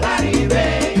bendito.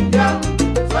 Caribeño,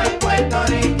 soy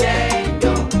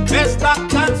puertorriqueño. Esta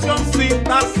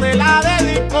cancioncita se la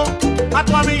dedico a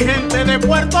toda mi gente de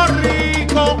Puerto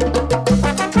Rico,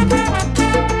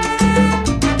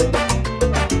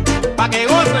 pa' que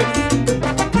gocen.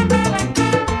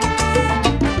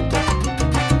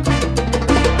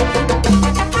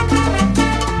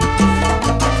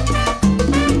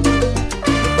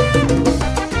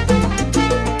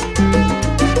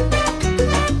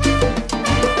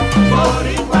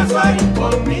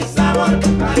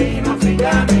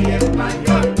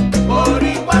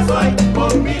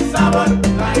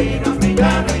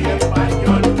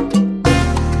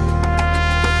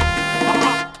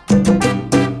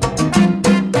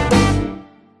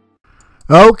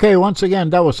 Okay, once again,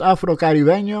 that was Afro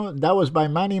Caribeño. That was by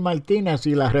Manny Martinez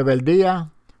y La Rebeldía.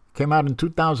 Came out in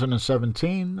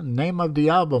 2017. Name of the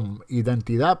album,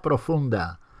 Identidad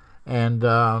Profunda. And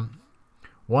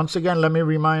once again, let me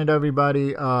remind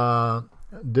everybody,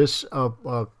 this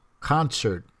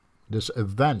concert, this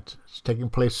event is taking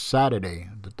place Saturday,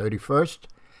 the 31st,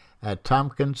 at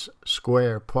Tompkins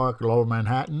Square Park, Lower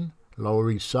Manhattan, Lower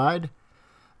East Side.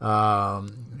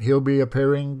 He'll be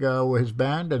appearing with his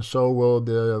band, and so will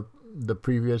the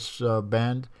previous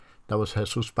band. That was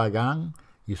Jesus Pagan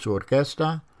y su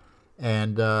orquesta.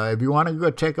 And if you want to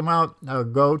go check them out,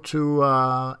 go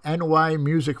to NY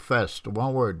Music Fest,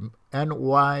 one word,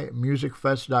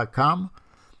 nymusicfest.com.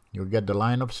 You'll get the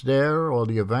lineups there, all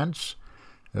the events.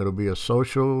 It'll be a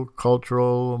social,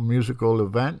 cultural, musical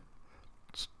event.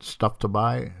 Stuff to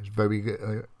buy. It's very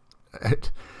good.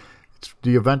 It's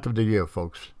the event of the year,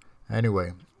 folks.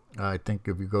 Anyway, I think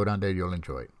if you go down there, you'll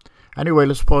enjoy it. Anyway,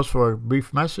 let's pause for a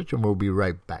brief message, and we'll be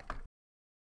right back.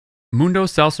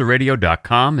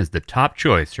 MundoSalsaRadio.com is the top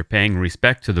choice for paying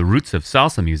respect to the roots of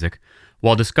salsa music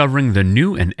while discovering the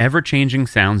new and ever-changing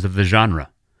sounds of the genre.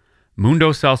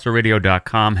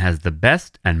 MundoSalsaRadio.com has the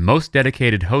best and most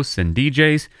dedicated hosts and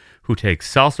DJs who take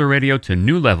salsa radio to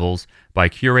new levels by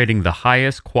curating the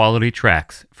highest quality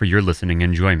tracks for your listening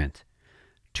enjoyment.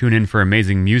 Tune in for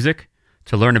amazing music,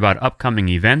 to learn about upcoming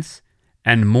events,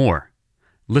 and more.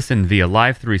 Listen via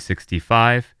Live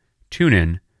 365,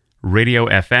 TuneIn, Radio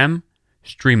FM,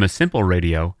 Stream a Simple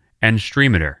Radio, and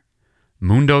Streameter.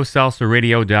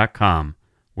 MundoSalsaRadio.com,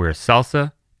 where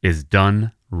salsa is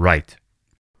done right.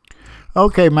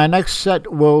 Okay, my next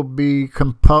set will be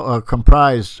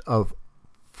comprised of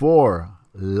 4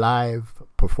 live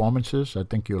performances. I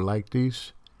think you'll like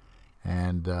these.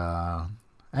 And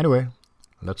anyway,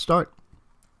 let's start.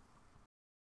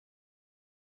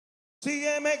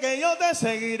 Sígueme que yo te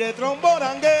seguiré,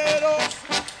 tromboranguero.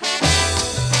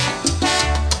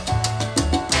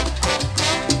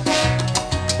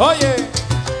 Oye,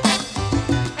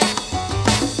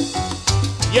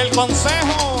 ¿y el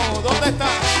consejo dónde está?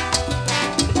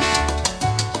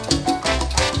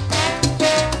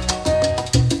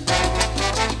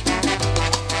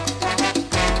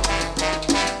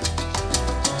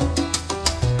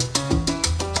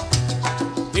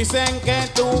 Dicen que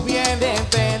tú vienes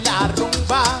de la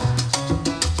rumba,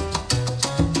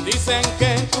 dicen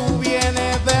que tú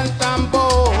vienes del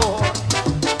tambor,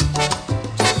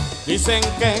 dicen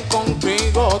que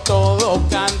contigo todos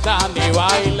cantan y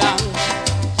bailan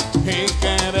y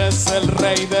que eres el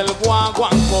rey del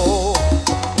guaguancó.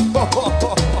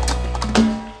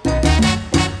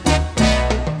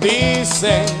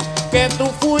 Dicen que tú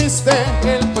fuiste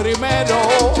el primero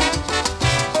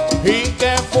y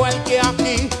que fue el que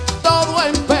aquí todo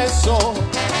empezó.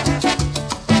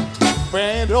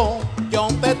 Pero yo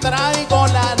te traigo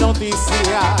la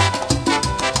noticia,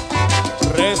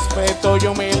 respeto y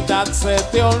humildad se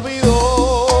te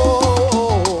olvidó.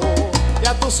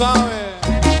 Ya tú sabes.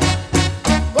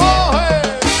 ¡Coge!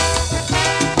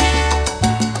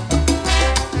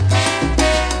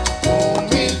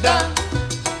 Humildad,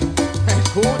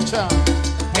 escucha,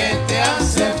 que te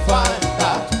hace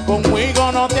falta.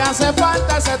 Conmigo no te hace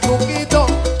falta ese truquito,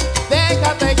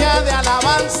 déjate ya de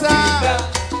alabanza.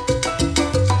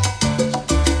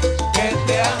 ¿Qué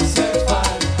te hace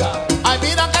falta? Ay,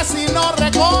 mira que si no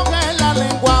recoges la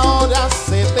lengua ahora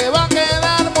se te va a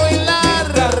quedar muy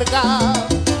larga.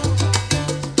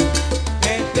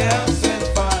 ¿Qué te hace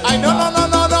falta? Ay, no, no, no,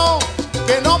 no, no,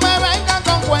 que no me vengan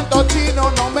con cuentos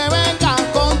chinos, no me vengan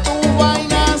con tus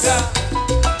vainas.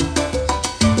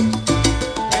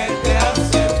 ¿Qué te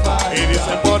hace falta? Y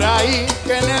dicen por ahí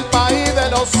que en el país de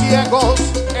los ciegos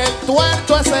el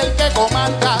tuerto es el que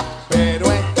comanda,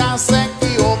 pero estás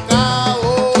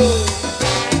equivocado.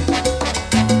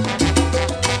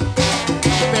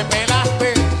 Te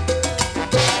pelaste.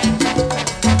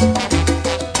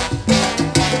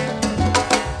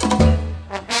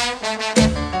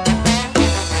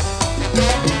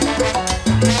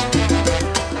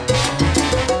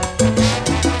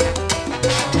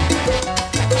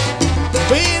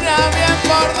 Mira bien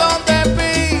por donde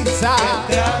pisa.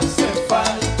 ¿Qué te hace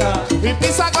falta? Y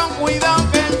pisa con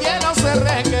cuidado que el hielo se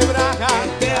requebraja.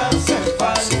 ¿Qué te hace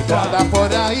falta? Si tú andas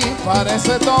por ahí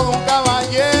parece todo un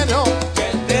caballero.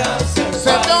 ¿Qué te hace falta?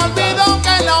 Se te olvidó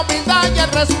que la humildad y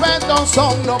el respeto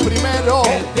son lo primero.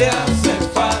 ¿Qué te hace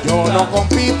falta? Yo no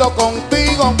compito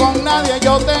contigo, con nadie,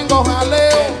 yo tengo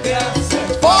jaleo. ¿Qué te hace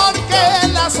falta? Porque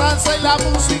la salsa y la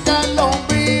música es lo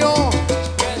mío.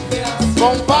 ¿Qué te hace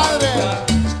compadre? Falta?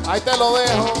 Ahí te lo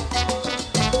dejo.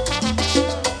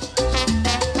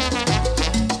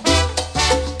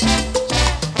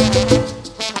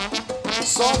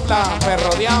 banda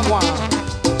Perro de Agua,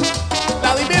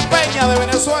 Vladimir Peña de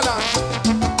Venezuela.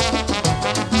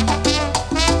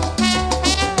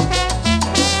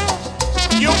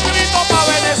 Y un grito para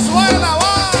Venezuela,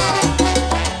 va.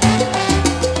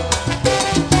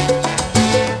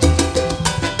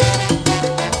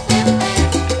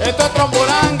 Esto es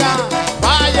Tromboranga,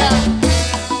 vaya.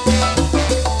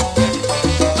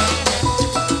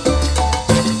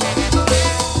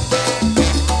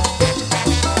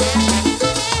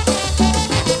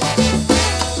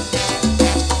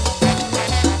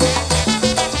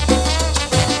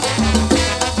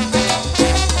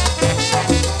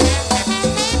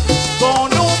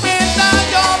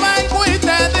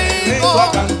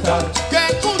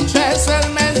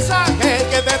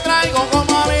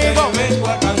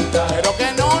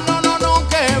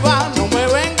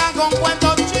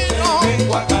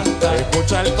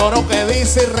 El coro que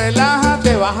dice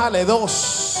relájate, bájale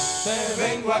dos.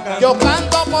 Yo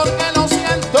canto porque lo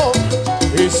siento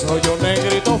y soy un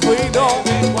negrito fino.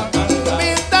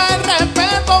 Pinta el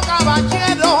respeto,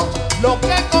 caballero, lo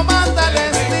que comanda el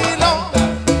estilo.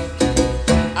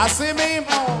 Así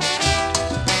mismo.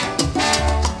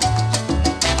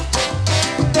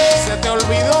 Se te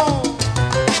olvidó.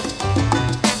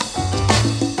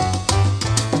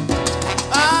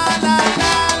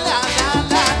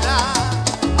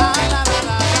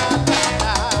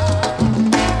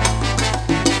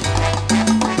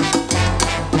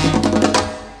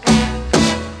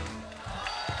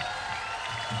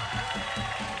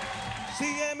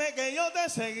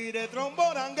 Seguiré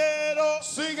tromboranguero,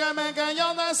 sígueme que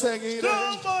yo te seguiré.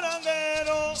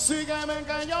 Tromboranguero, sígueme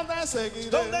que yo te seguiré.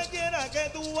 Donde quiera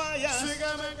que tú vayas,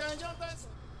 sígueme que yo te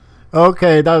seguiré.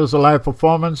 Okay, that was a live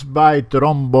performance by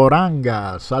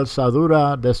Tromboranga, Salsa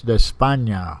Dura desde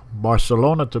España,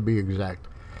 Barcelona to be exact.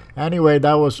 Anyway,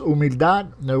 that was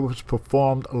Humildad. It was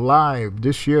performed live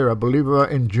this year, I believe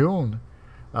in June,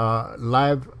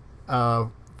 live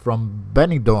from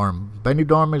Benidorm.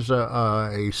 Benidorm is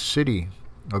a city,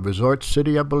 a resort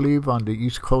city, I believe, on the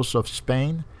east coast of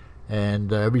Spain.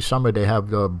 And every summer they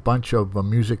have a bunch of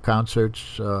music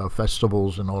concerts,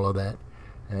 festivals, and all of that.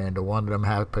 And one of them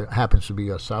happens to be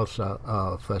a salsa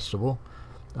festival.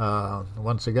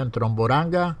 Once again,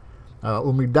 Tromboranga.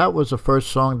 Humildad was the first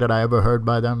song that I ever heard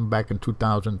by them back in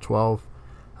 2012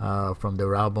 from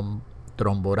their album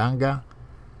Tromboranga.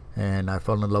 And I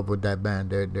fell in love with that band.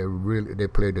 They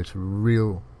play this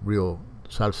real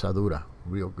salsa dura,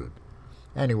 real good.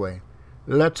 Anyway,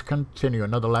 let's continue.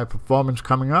 Another live performance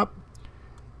coming up,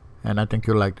 and I think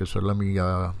you'll like this. So let me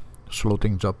slow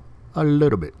things up a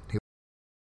little bit.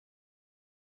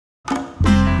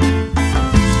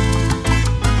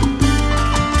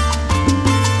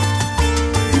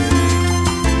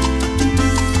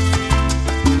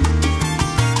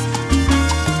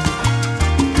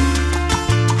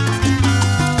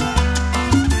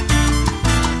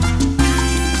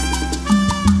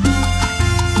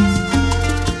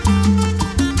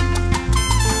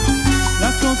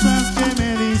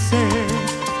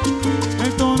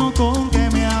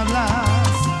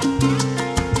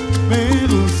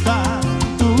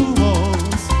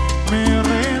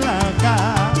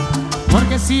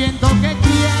 Siento que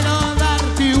quiero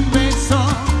darte un beso,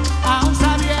 aún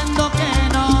sabiendo que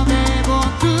no debo.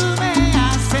 Tú me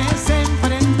haces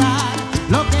enfrentar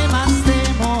lo que más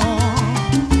temo.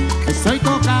 Estoy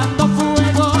tocando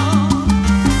fuego,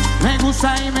 me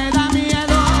gusta y me da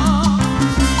miedo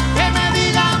que me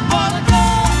digan por qué.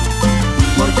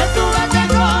 Porque tuve que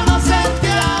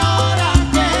conocerte ahora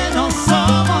que no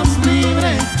somos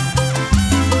libres.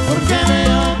 Porque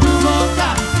veo tu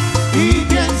boca y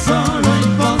pienso lo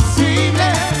imposible.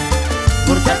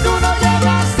 Porque tú no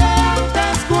llegaste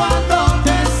antes cuando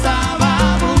te estaba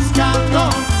buscando,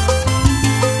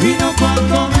 y no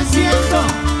cuando me siento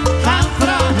tan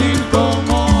frágil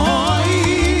como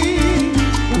hoy.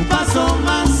 Un paso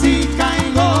más y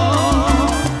caigo.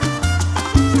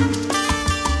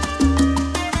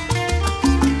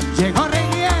 Llegó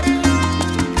Reinier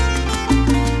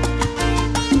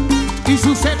y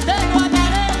su setero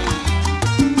Anarey.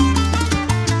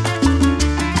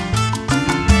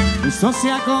 Esto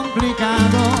se ha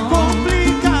complicado,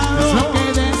 complicado. Es lo que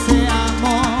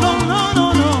deseamos. No, no,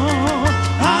 no, no.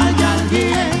 Hay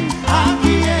alguien a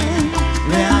quien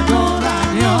le hago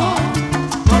daño,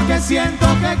 porque siento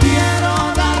que quiero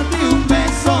darte un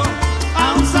beso,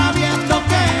 aún sabiendo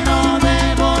que no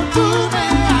debo. Tú me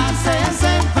haces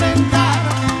enfrentar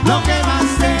lo que más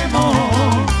temo.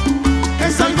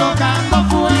 Estoy tocando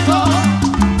fuego,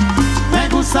 me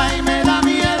gusta y me da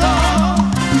miedo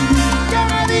que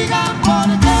me digan por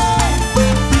qué.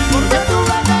 Porque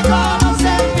tuve que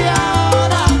conocerte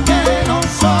ahora que no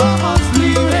soy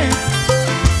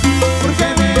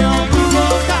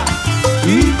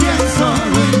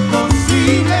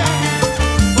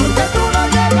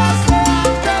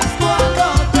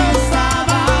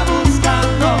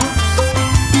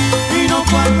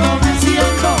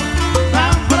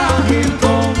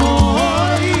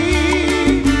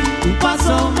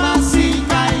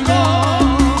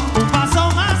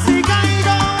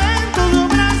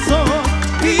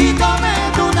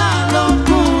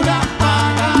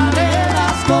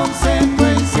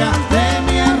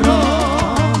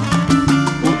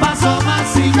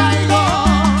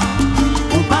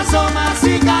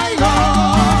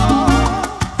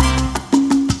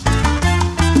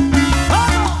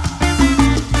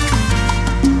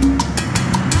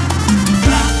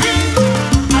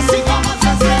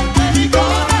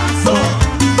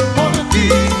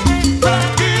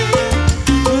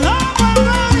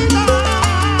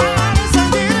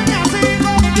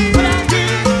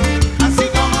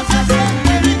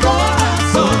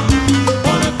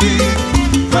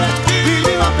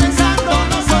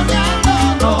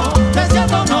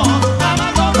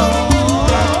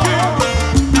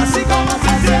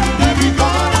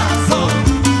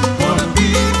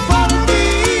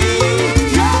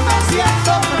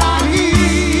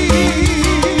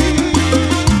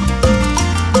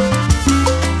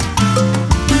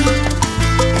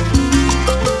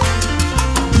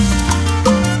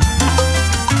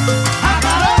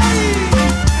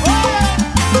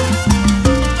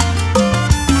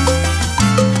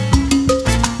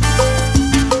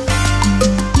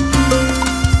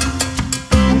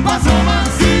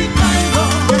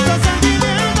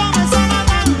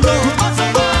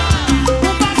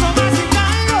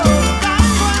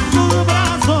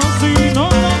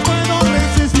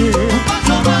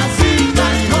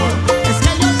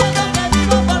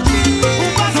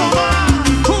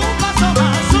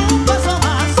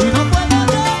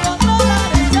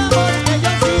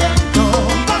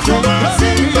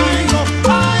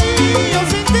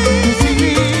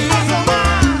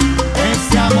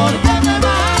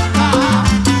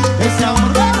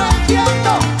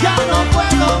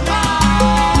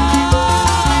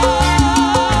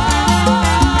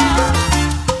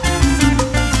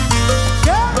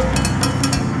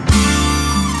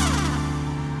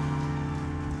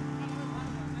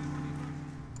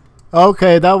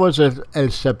Okay, that was El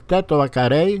Septeto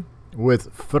Acare with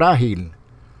Frágil.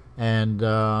 And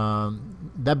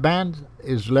that band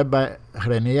is led by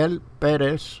Reniel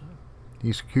Perez.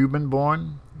 He's Cuban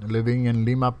born, living in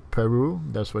Lima, Peru.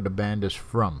 That's where the band is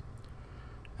from.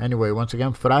 Anyway, once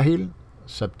again, Frágil,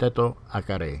 Septeto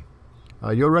Acare.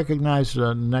 You'll recognize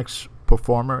the next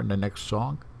performer in the next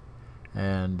song.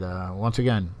 And once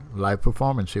again, live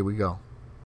performance. Here we go.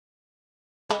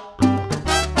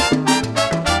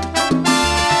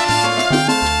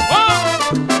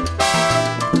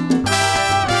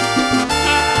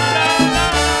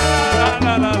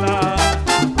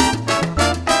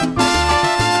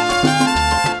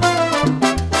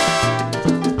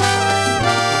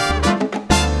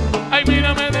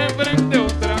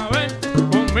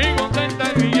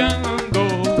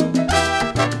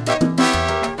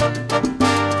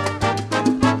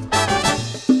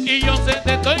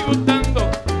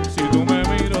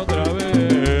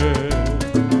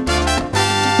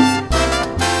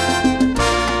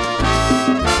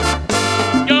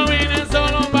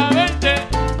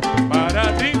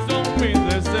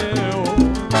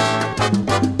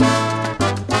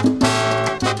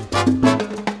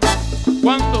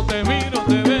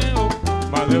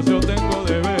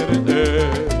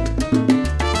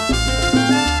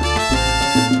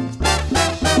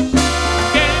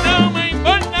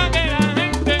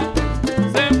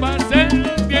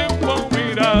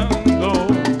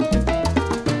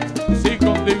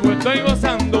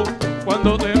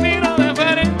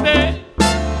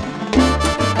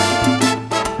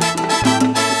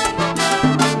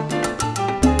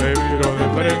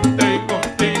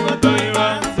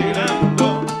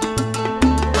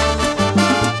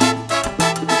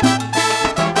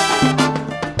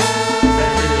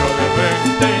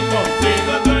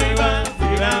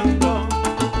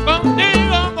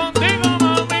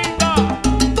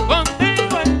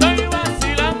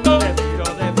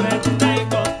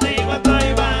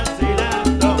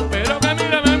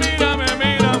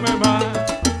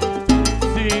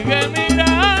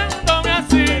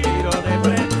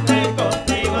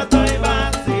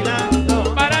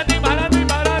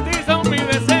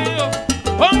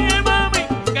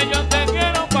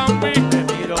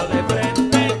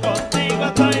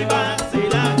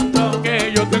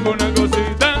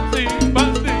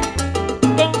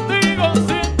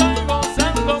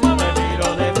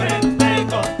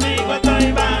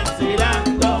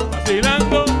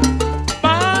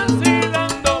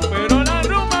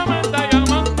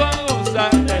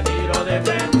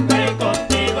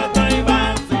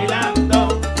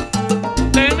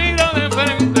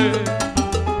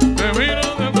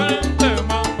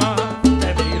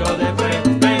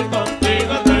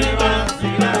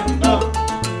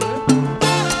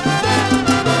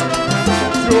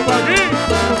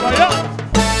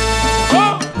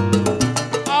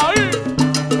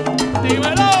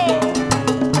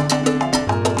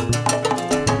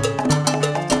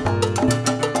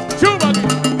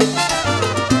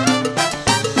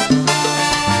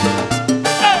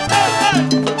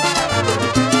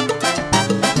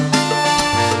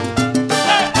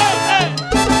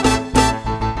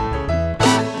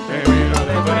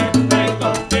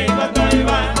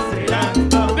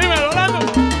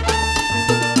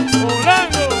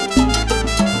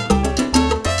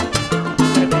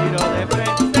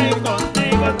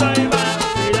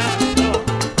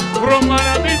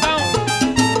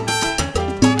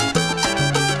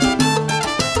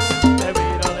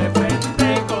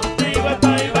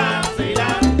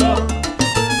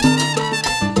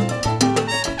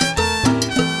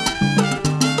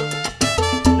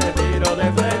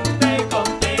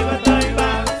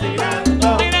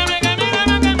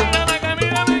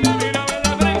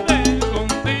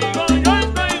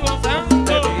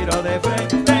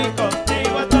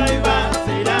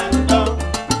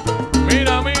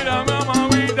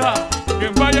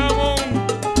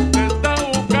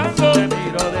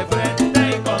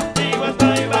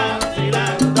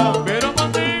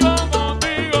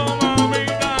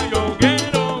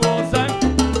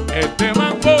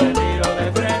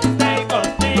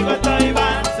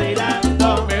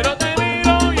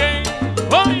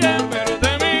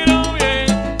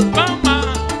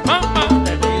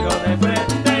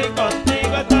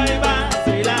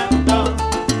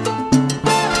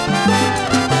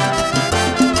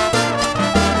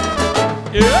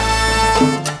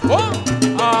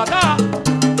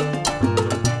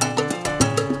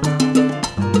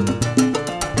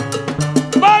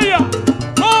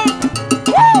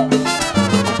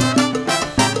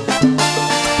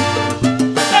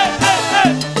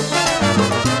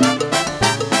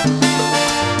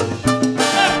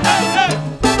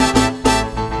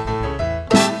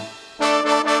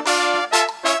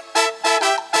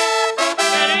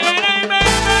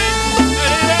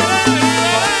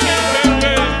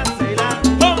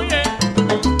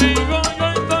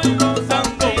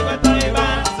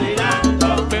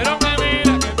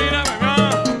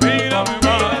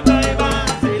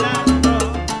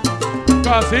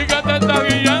 sí que te está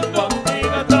guiando.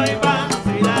 Contigo estoy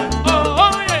vacilando.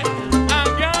 Oye,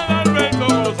 aquí a Alberto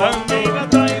gozando. Contigo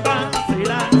estoy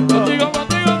vacilando. Contigo,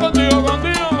 contigo, contigo,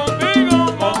 contigo, contigo,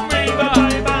 Contigo conmigo.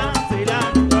 estoy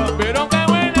vacilando. Pero qué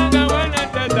buena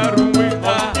esta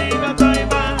rumbita. Contigo estoy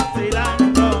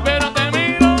vacilando. Pero te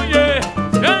miro, oye,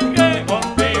 ya que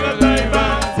Contigo estoy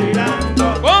vacilando.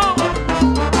 ¿cómo?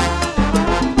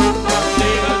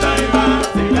 Contigo estoy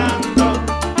vacilando.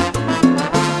 Contigo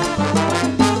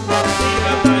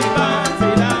estoy vacilando. Contigo estoy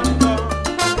vacilando.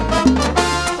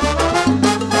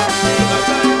 Contigo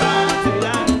estoy vacilando. Contigo estoy vacilando.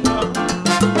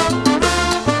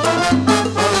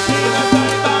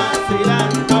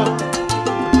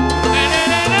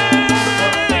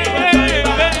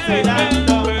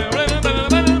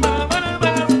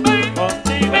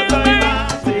 Contigo estoy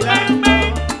vacilando.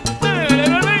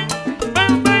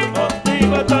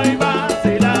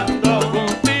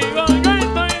 Contigo yo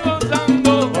estoy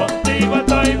gozando. Contigo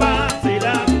estoy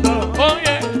vacilando.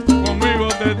 Oye, conmigo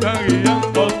te está guiando.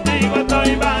 Contigo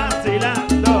estoy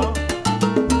vacilando.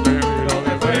 Te miro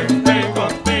de frente,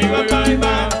 Contigo estoy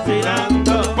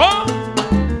vacilando. ¿cómo?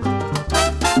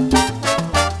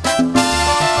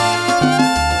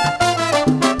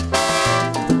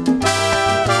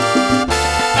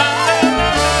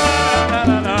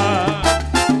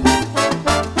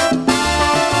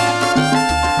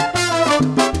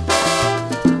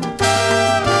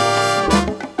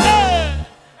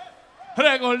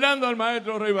 Recordando al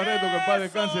maestro Rey Barreto, que en paz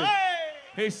descanse.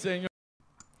 Sí, señor.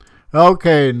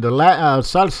 Okay, the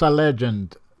salsa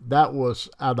legend, that was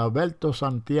Adalberto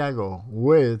Santiago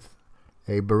with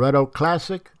a Barreto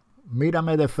classic,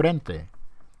 Mírame de Frente.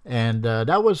 And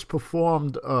that was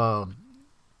performed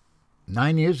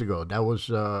 9 years ago. That was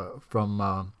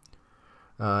from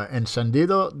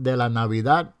Encendido de la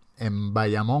Navidad in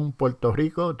Bayamón, Puerto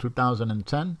Rico,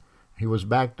 2010. He was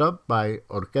backed up by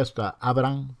Orquesta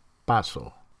Abran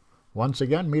Paso. Once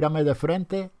again, Mírame de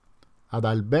Frente,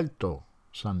 Adalberto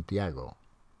Santiago.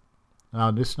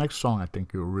 Now, this next song I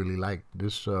think you'll really like.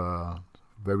 This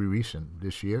very recent,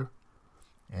 this year.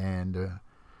 And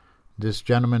this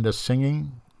gentleman that's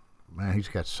singing, man, he's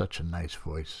got such a nice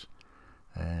voice.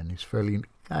 And he's fairly,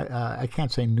 I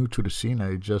can't say new to the scene.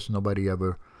 It's just nobody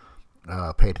ever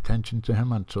paid attention to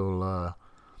him until,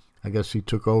 I guess he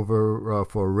took over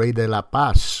for Rey de la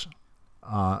Paz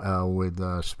with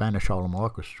Spanish Harlem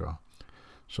Orchestra.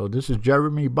 So this is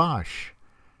Jeremy Bosch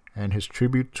and his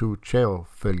tribute to Cheo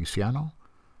Feliciano.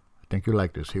 I think you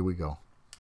like this. Here we go.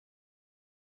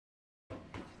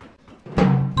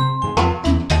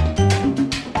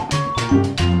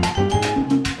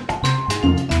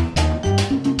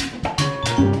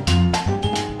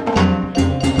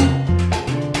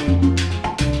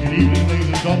 Good evening, ladies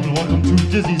and gentlemen. Welcome to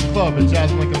Dizzy's Club at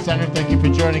Jazz Lincoln Center. Thank you for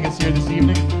joining us here this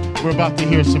evening. We're about to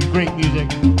hear some great music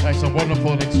by some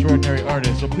wonderful and extraordinary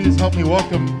artists. So please help me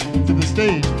welcome to the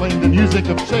stage, playing the music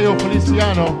of Cheo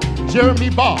Feliciano, Jeremy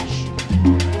Bosch.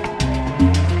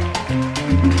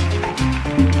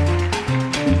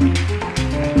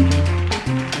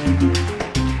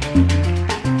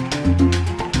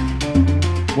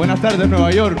 Buenas tardes,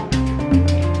 Nueva York.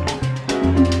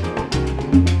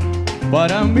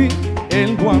 Para mí,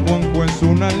 el guaguancó es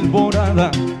una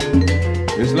alborada.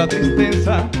 Es la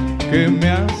tristeza que me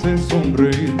hace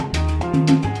sonreír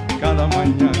cada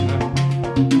mañana.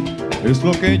 Es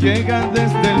lo que llega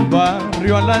desde el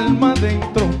barrio al alma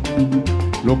adentro,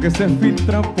 lo que se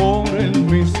filtra por el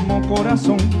mismo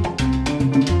corazón,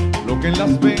 lo que en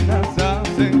las venas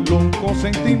hace locos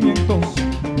sentimientos,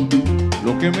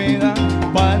 lo que me da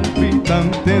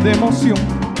palpitante de emoción.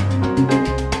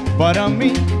 Para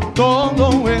mí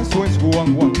todo eso es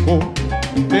guaguancó.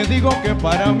 Te digo que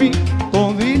para mí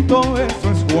todito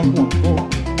eso es guaguancó.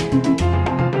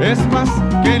 Es más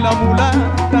que la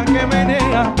mulata que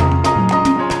menea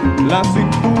la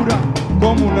cintura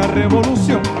como una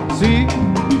revolución. Sí,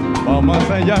 va más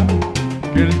allá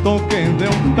que el toque de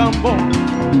un tambor,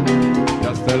 y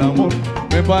hasta el amor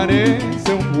me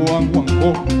parece un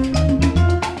guaguancó.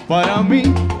 Para mí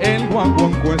el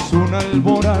guaguancó es una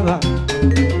alborada,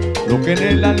 lo que en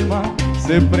el alma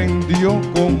se prendió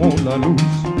como la luz.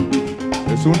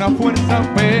 Es una fuerza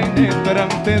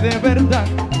penetrante de verdad,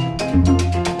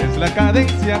 es la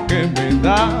cadencia que me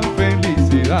da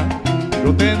felicidad.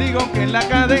 Yo te digo que es la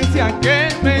cadencia que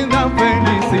me da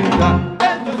felicidad.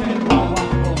 Esto es el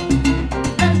guaguancó,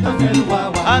 esto es el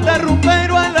guaguancó. Anda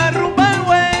rumbero a la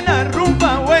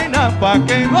rumba buena, pa'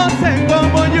 que gocen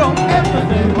como yo. Esto es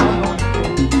el guaguancó,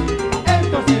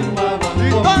 esto es el guaguancó. Y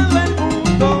todo el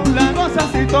mundo la goza,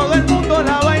 si todo el mundo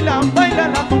la baila,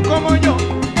 bailala tú como yo.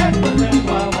 Esto es el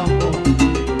guaguancó,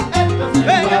 esto es el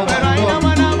Ella, pero ahí guaguancó. la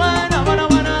maná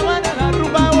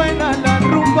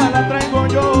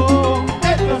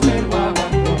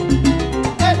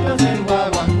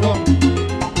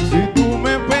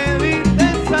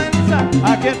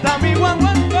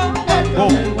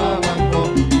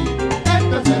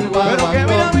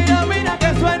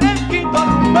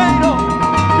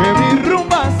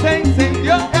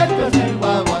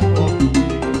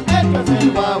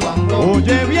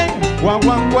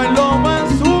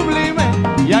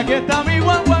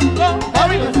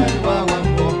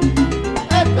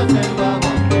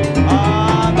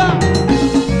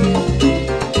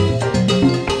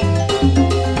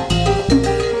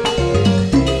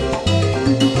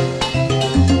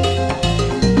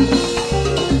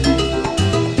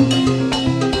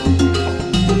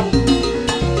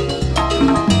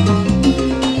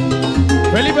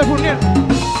Felipe Fournier.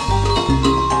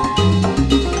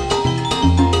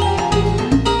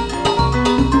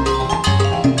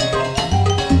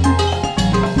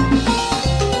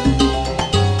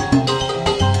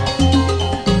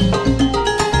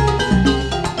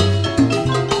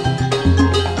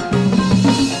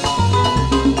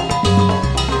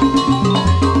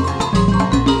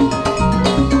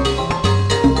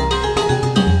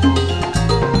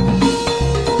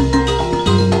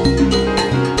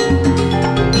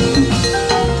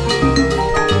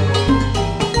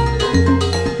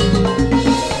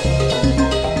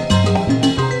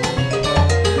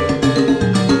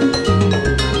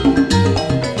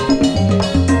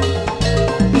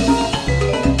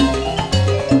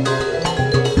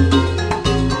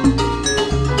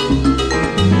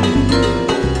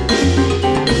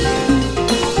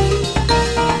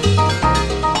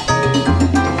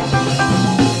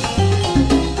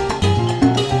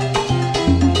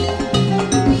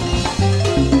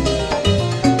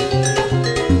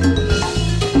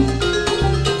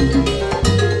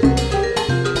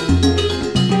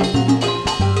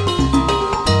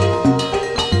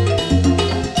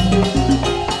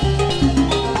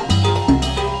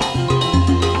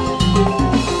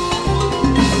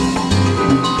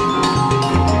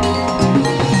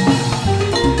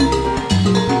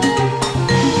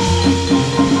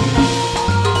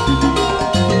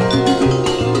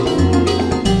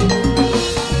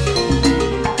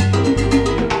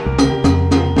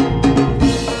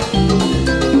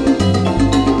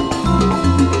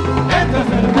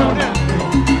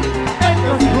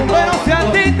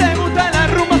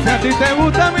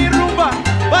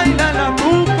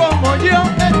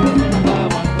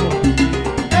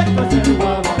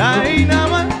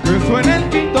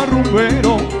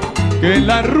 Que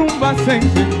la rumba se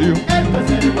encendió.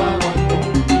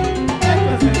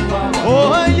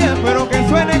 Oye, pero que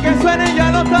suenen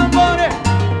ya los tambores,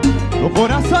 los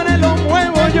corazones los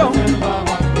muevo yo.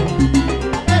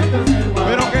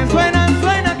 Pero que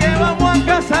suena que vamos a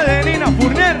casa de Nina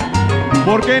Fournier,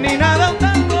 porque ni nada un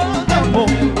tango.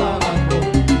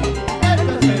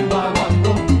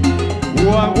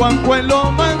 Guaguanco es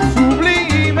lo más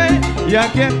sublime, y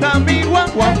aquí está mi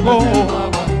guaguanco.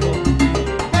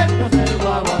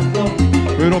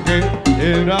 Pero que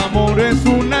el amor es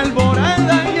una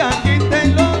alborada, y aquí te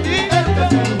lo digo. Esto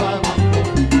es el guaguancó,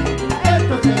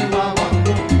 esto es el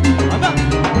guaguancó. ¡Anda!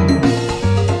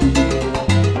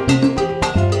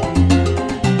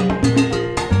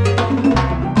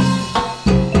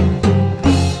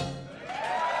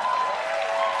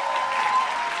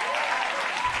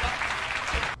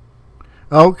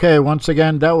 Okay, once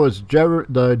again, that was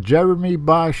the Jeremy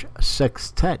Bosch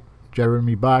Sextet.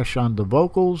 Jeremy Bosch on the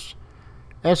vocals.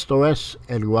 Esto es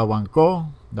El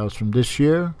Guaguancó. That was from this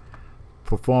year.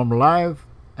 Performed live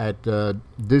at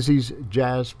Dizzy's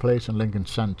Jazz Place in Lincoln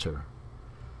Center.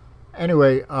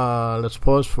 Anyway, let's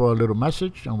pause for a little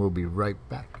message and we'll be right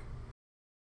back.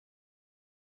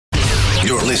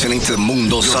 You're listening to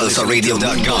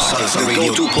MundoSalsaRadio.com, the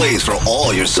go-to place for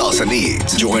all your salsa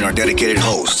needs. Join our dedicated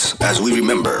hosts as we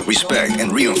remember, respect,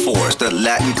 and reinforce the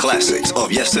Latin classics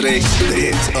of yesterday, the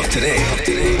hits of today,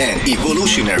 and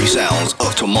evolutionary sounds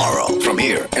of tomorrow from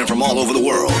here and from all over the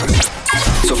world.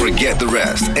 So forget the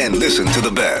rest and listen to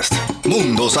the best.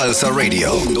 Mundo Salsa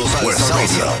Radio, where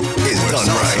salsa is done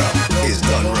right. Is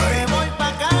done right.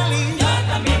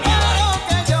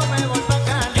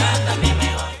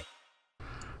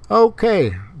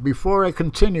 Okay, before I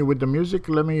continue with the music,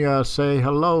 let me say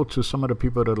hello to some of the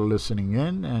people that are listening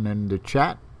in and in the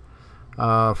chat.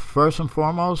 First and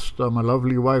foremost, my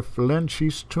lovely wife Lynn,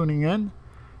 she's tuning in,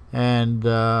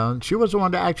 and she was the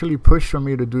one that actually pushed for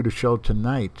me to do the show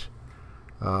tonight,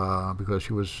 because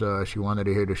she wanted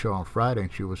to hear the show on Friday,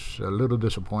 and she was a little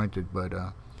disappointed. But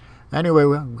anyway,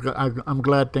 I'm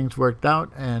glad things worked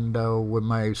out, and with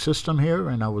my system here,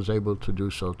 and I was able to do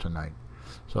so tonight.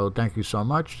 So thank you so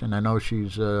much, and I know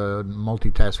she's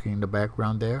multitasking in the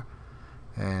background there,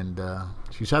 and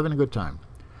she's having a good time.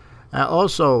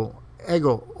 Also,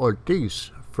 Ego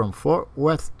Ortiz from Fort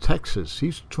Worth, Texas.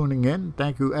 He's tuning in.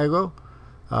 Thank you, Ego.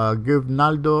 Give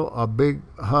Naldo a big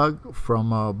hug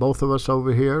from both of us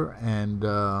over here, and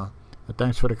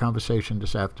thanks for the conversation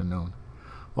this afternoon.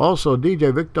 Also,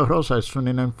 DJ Victor Rosa is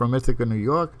tuning in from Ithaca, New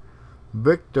York.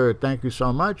 Victor, thank you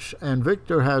so much. And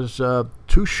Victor has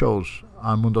 2 shows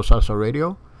on Mundo Salsa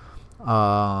Radio.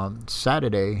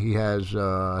 Saturday, he has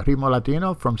Ritmo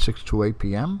Latino from 6 to 8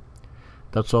 p.m.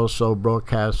 That's also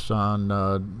broadcast on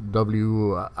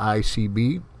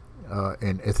WICB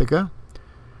in Ithaca,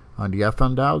 on the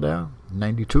FM dial there,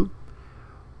 92.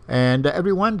 And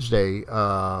every Wednesday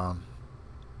from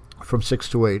 6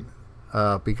 to 8,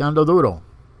 Picando Duro.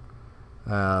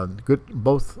 Good,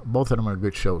 both of them are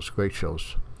good shows, great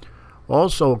shows.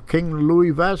 Also, King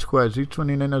Louis Vasquez, he's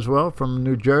tuning in as well from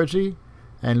New Jersey.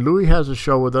 And Louis has a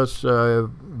show with us. If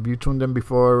you tuned in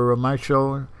before my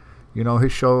show, you know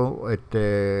his show at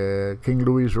King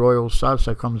Louis Royal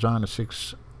Salsa comes on at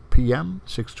 6 p.m.,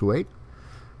 6 to 8.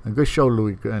 A good show,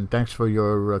 Louis, and thanks for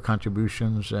your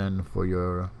contributions and for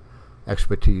your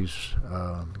expertise.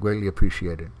 Greatly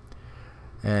appreciated.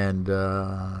 And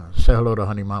say hello to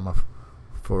Honey Mama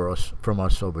from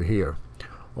us over here.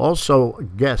 Also,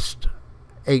 guest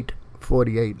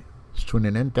 848 is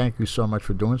tuning in. Thank you so much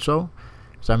for doing so.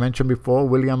 As I mentioned before,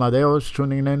 William Amadeo is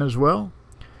tuning in as well.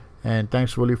 And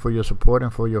thanks, Willie, for your support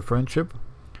and for your friendship.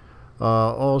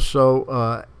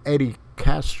 Also, Eddie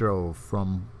Castro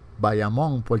from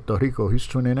Bayamon, Puerto Rico. He's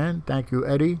tuning in. Thank you,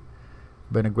 Eddie.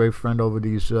 Been a great friend over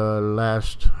these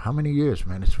last, how many years,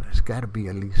 man? It's got to be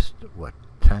at least,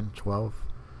 10, 12?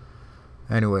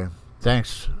 Anyway,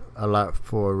 thanks a lot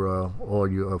for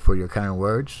for your kind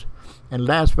words. And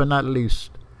last but not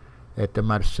least,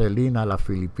 Marcelina La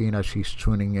Filipina, she's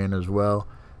tuning in as well.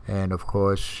 And of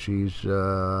course, she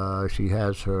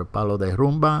has her palo de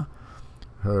rumba,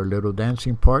 her little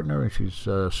dancing partner, and she's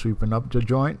sweeping up the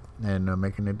joint and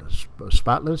making it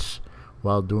spotless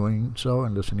while doing so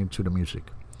and listening to the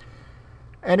music.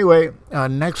 Anyway,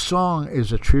 next song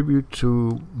is a tribute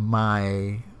to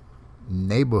my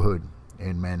neighborhood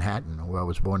in Manhattan, where I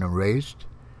was born and raised.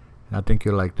 And I think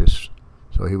you'll like this.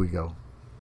 So here we go.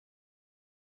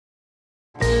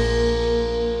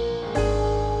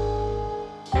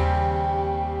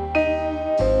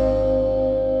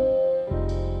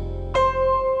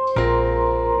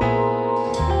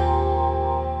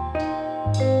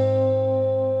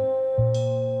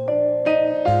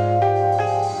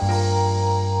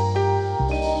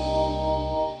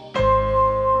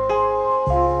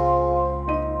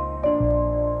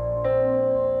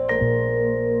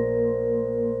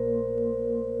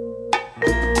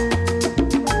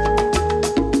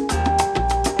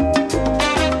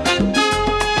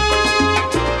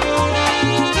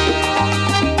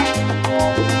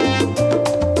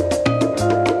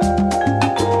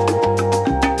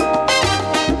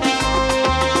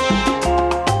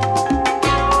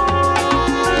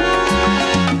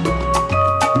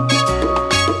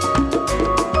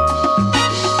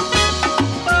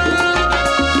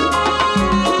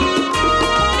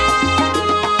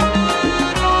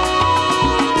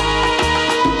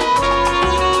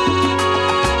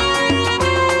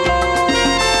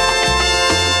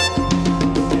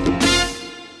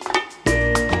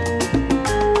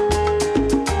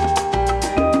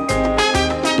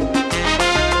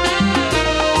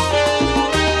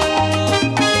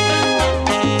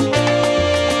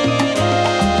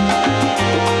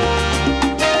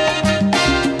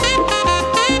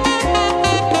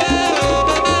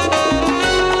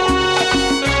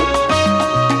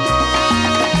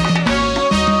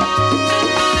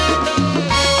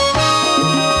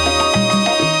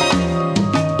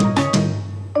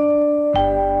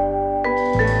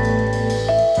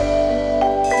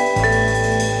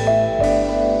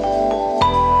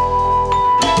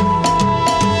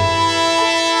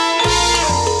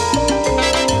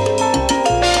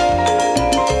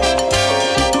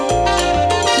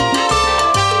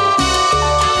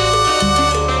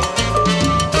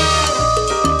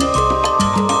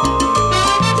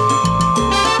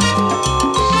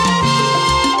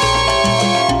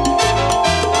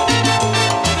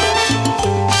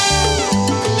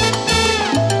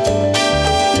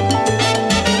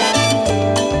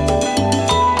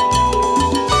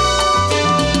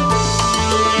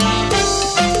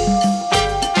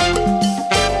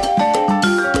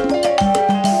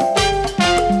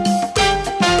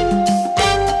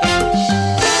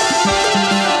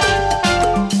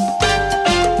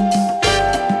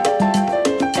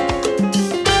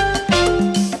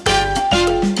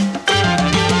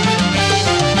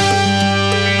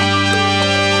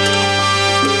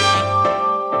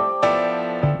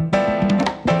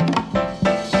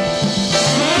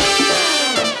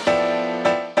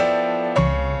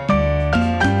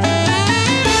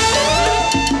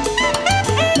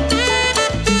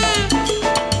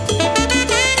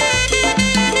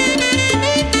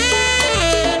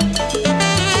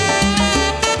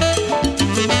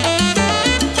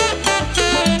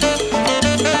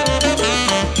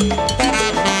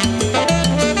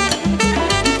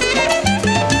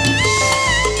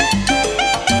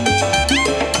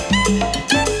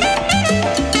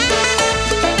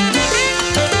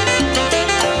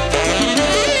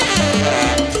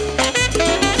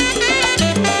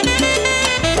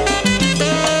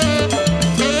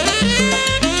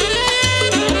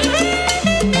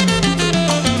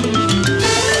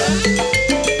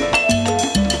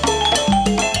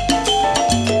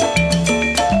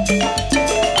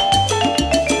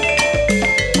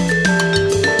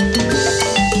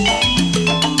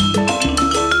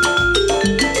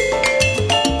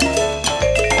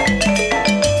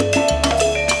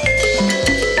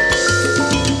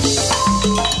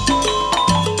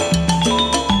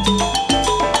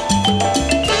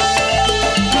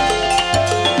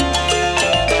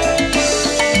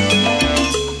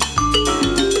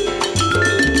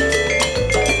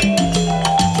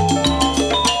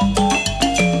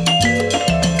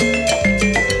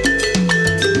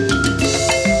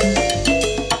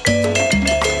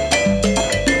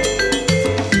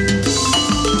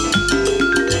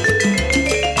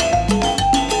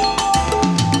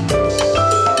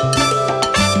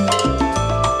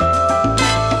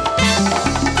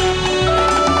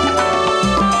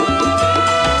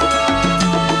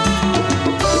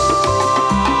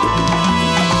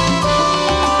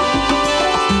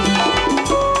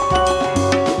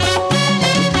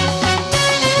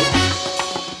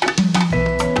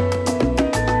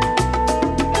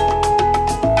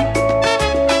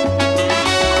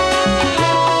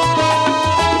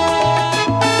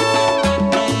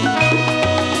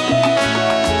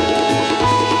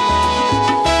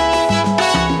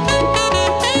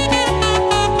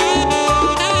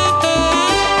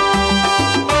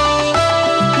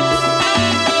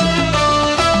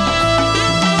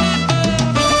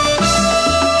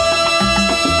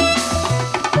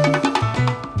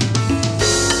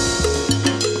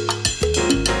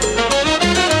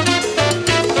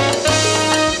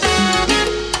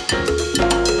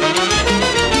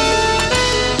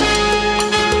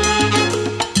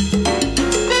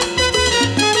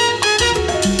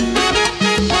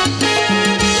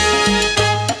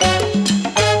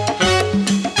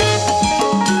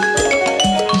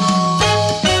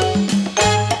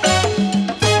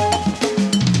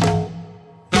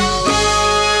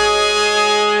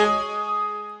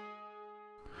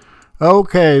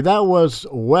 Okay, that was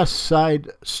West Side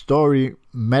Story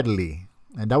Medley,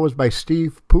 and that was by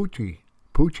Steve Pucci,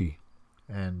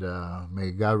 and may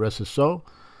God rest his soul.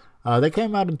 They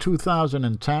came out in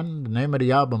 2010. The name of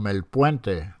the album, El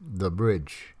Puente, The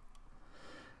Bridge.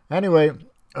 Anyway,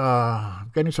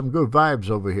 getting some good vibes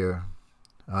over here.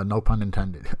 No pun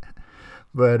intended.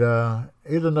 But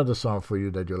here's another song for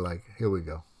you that you'll like. Here we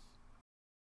go.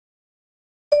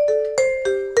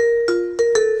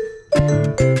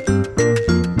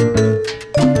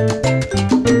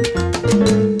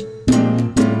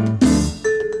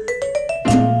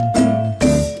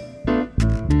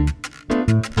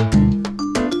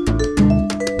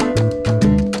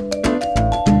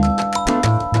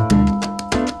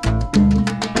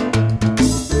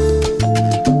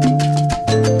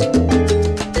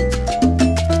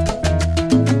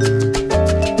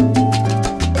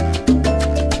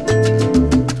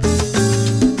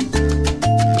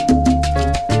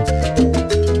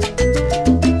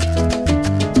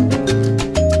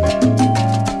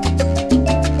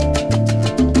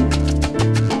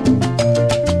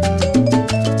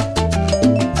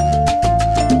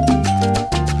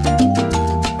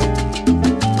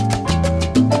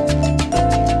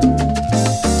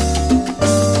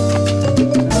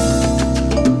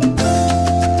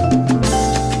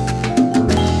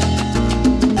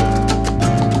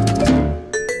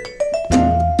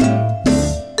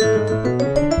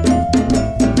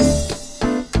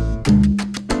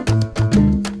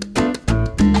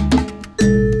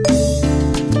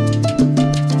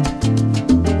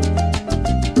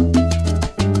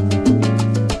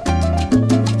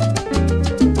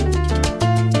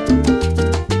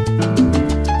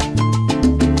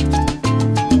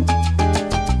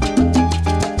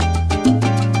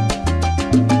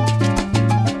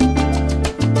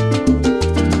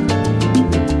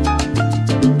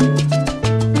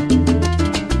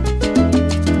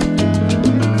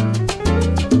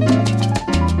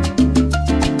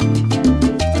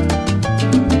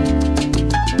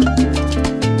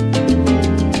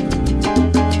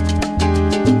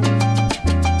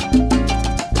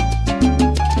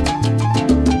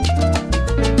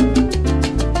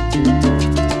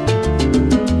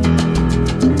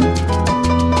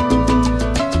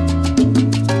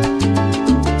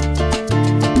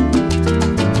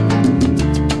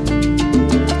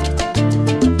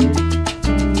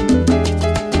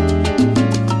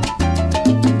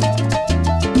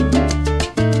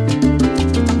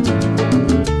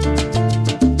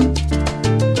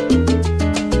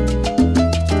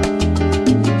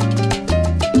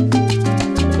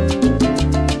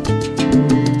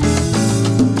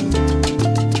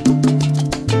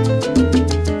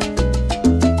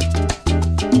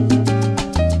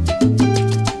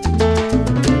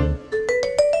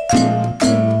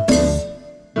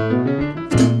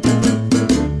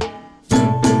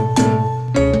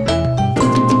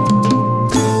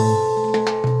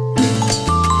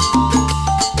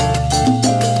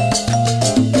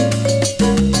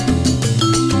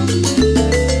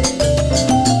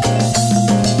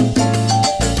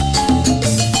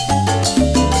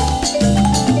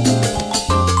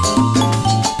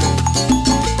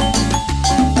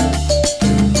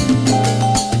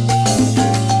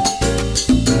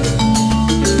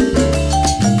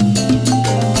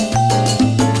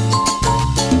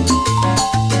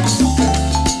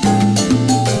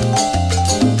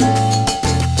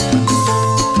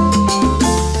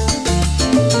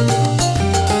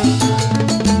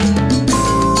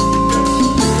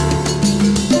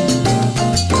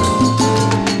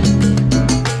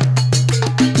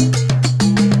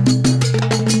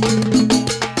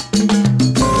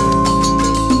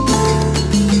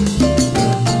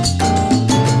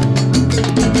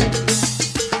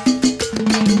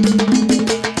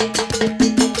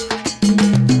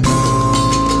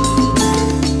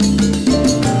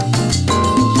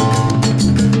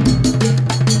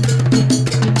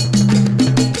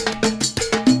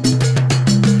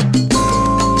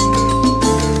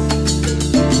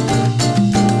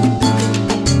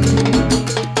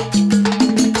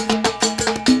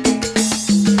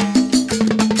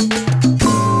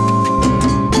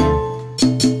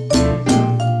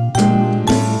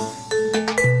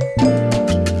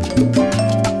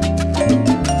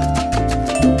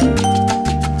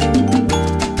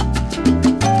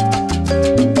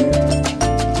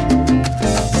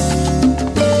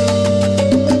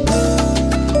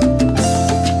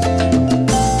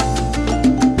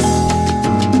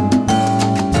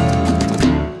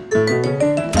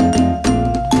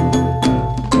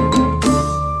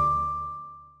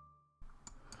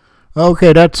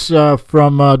 Okay, that's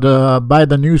from the by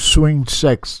the New Swing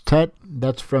Sextet.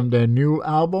 That's from their new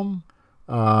album,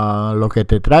 Lo que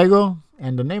te traigo,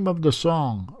 and the name of the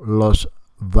song, Los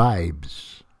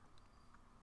Vibes.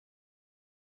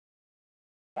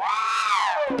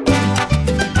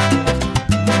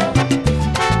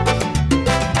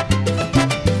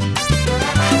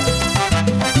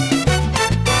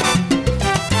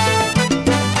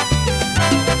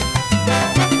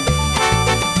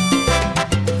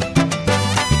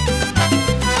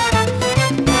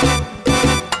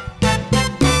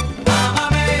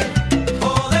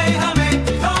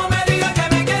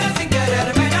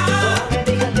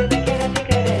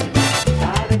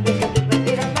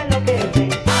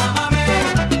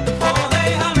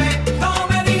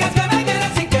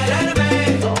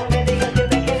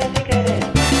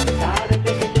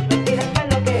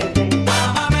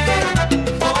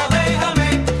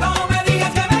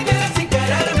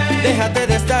 Déjate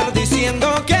de estar diciendo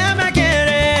que me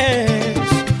quieres.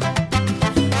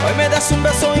 Hoy me das un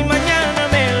beso y mañana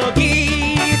me lo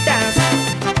quitas.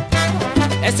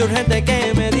 Es urgente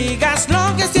que me digas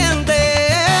lo que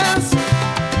sientes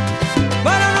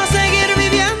para no seguir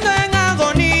viviendo en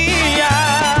agonía.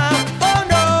 Oh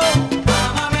no.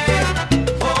 Ámame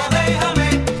o déjame.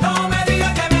 No me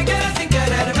digas que me quieres sin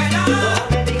quererme nada.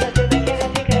 No me digas que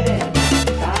me quieres sin querer.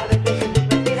 Sabes que tus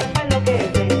mentiras me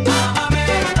enloquecen. Ámame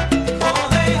o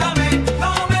déjame.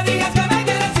 No me digas que me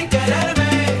quieres sin quererme.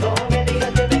 No me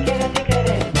digas que me quieres sin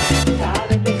querer.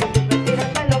 Sabes que tus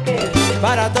mentiras me enloquecen.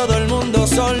 Para todo el mundo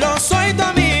solo soy tu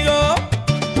amigo.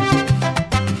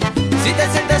 Si te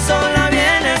sientes sola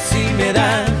vienes y me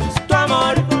das tu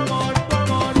amor.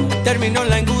 Terminó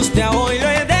la angustia, hoy lo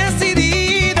he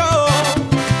decidido.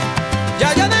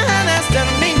 Ya yo dejé de ser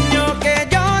niño que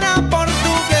llora por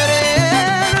tu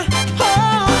querer.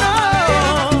 Oh no.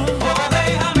 Oh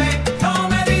déjame, no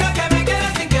me digas que me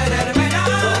quieres sin quererme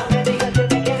nada. No me digas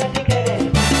que me quieres sin querer.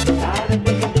 Sabes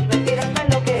que tus mentiras me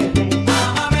enloquecen.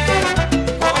 Ámame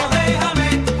o déjame.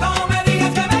 No me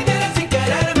digas que me quieres sin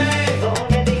quererme. No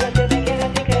me digas que me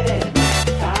quieres sin querer.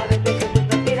 Sabes que tus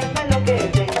mentiras me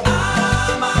enloquecen.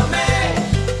 Ámame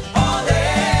o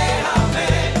déjame.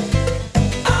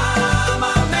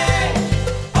 Ámame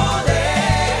o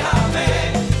déjame.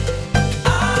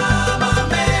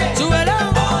 Ámame. Súbelo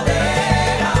o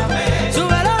déjame.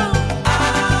 Súbelo.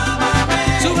 Ámame.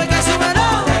 Sube que súbelo.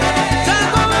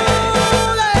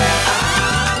 Sacude.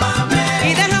 Ámame.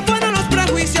 Y deja fuera los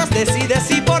prejuicios. Decide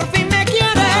si por fin me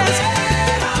quieres.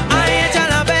 Ahí echa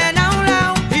la pena a un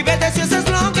lado y vete si eso es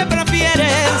lo que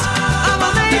prefieres.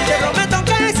 Ámame y te prometo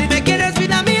que si me quieres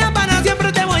vida mía para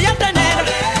siempre te voy a tener.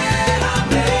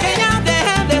 Que ya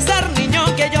deje de ser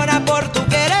niño que llora por tu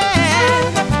querer.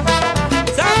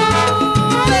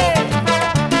 Sacude.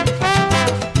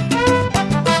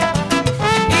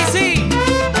 Y sí,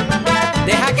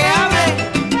 deja que hable.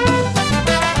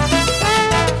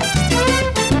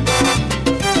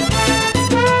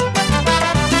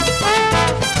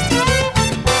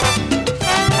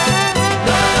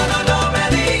 No me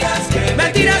digas que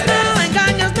mentiras, no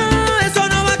engaños, no, eso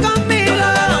no va conmigo.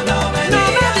 No me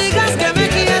digas que me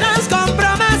quieras con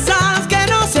promesas que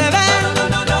no se ven.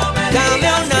 Dame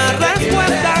una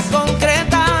respuesta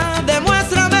concreta,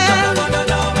 demuéstrame.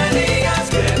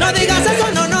 No digas eso,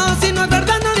 no, si no es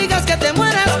verdad, no digas que te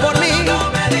mueres por mí.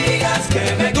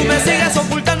 Tú me sigues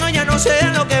ocultando, ya no sé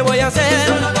lo que voy a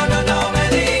hacer.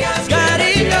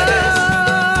 Cariño,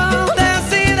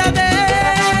 decídete.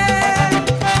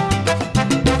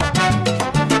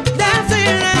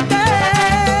 Decídete.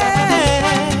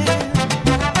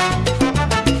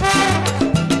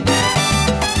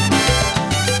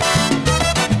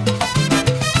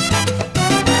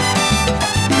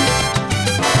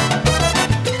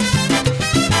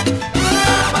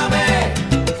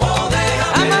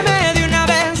 Ámame de una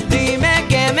vez, dime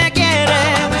que me quieres.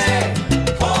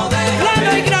 Le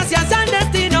doy gracias al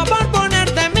destino por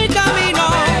ponerte en mi camino.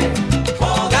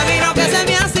 Camino que se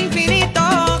me hace infinito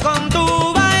con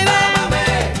tu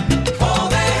baile.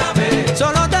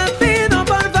 Solo te pido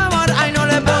por favor, ay no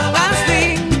le pongas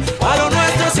fin. A lo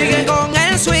nuestro sigue con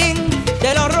el swing.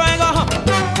 Te lo ruego,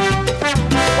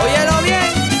 óyelo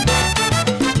bien.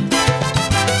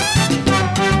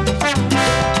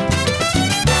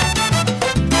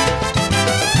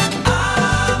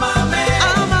 Ámame,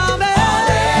 ámame,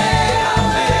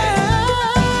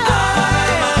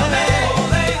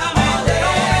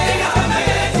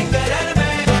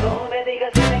 no me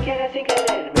digas que me quieres sin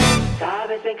quererme.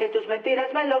 Sabes bien que tus mentiras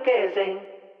me enloquecen.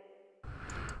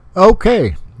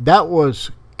 Okay, that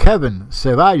was Kevin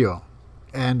Ceballo,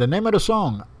 and the name of the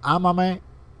song, Amame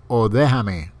o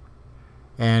Déjame.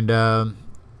 And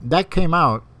that came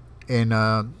out in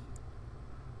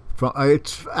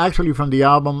It's actually from the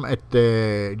album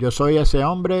Yo Soy Ese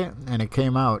Hombre, and it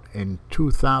came out in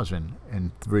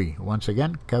 2003. Once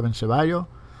again, Kevin Ceballos.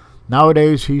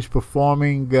 Nowadays, he's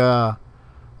performing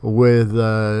with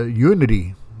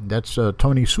Unity. That's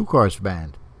Tony Sukar's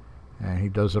band, and he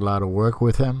does a lot of work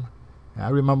with him. I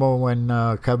remember when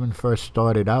Kevin first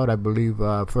started out, I believe,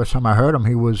 first time I heard him,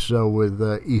 he was with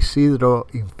Isidro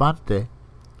Infante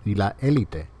y La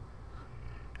Élite.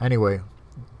 Anyway,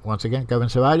 once again, Kevin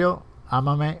Ceballos,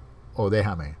 Ámame o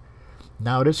Déjame.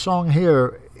 Now, this song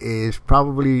here is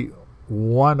probably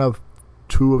one of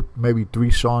two, maybe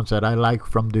three songs that I like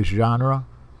from this genre.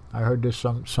 I heard this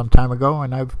some time ago,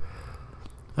 and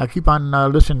I keep on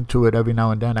listening to it every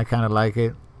now and then. I kind of like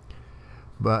it.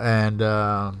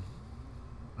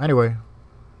 Anyway,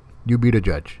 you be the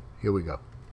judge. Here we go.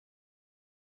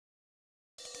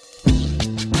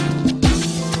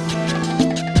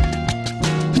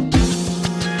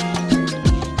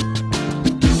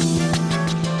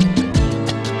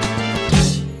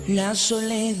 La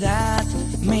soledad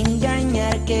me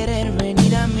engaña al querer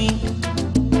venir a mí,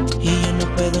 y yo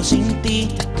no puedo sin ti.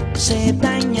 Se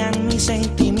dañan mis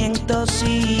sentimientos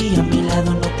y a mi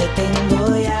lado no te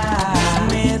tengo ya.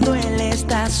 Me duele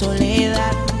esta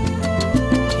soledad,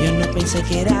 yo no pensé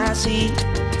que era así.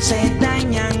 Se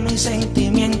dañan mis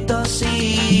sentimientos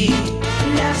y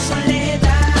la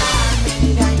soledad me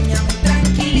engaña mi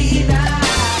tranquilidad.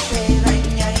 Te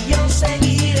daña y yo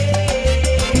seguiré,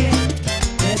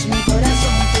 pues mi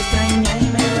corazón te extraña y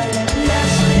me duele. La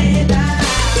soledad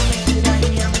me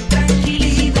daña mi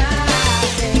tranquilidad.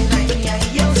 Te daña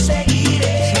y yo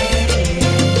seguiré,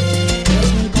 pues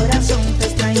mi corazón te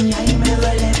extraña y me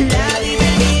duele. La vi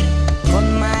venir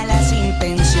con malas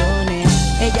intenciones,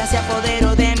 ella se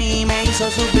apoderó de mí, me hizo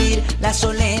sufrir. La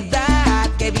soledad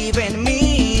que vive en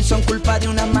mí son culpa de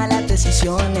unas malas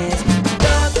decisiones.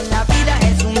 Toda la vida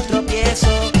es un tropiezo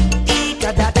y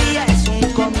cada día es un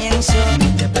comienzo.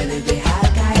 No te puedes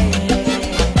dejar caer.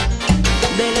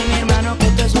 Dile, mi hermano, que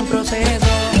esto es un proceso.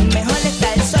 Mejor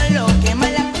estar solo que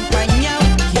mal acompañado.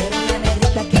 Quiero una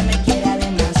negrita que me quiera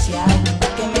demasiado,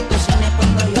 que me cocine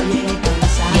cuando yo llegue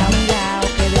cansado, y a un lado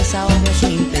que desahogue sus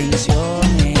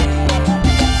intenciones.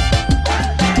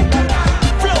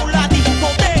 Flow, la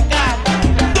discoteca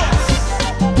 2,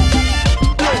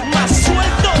 lo más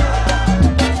suelto.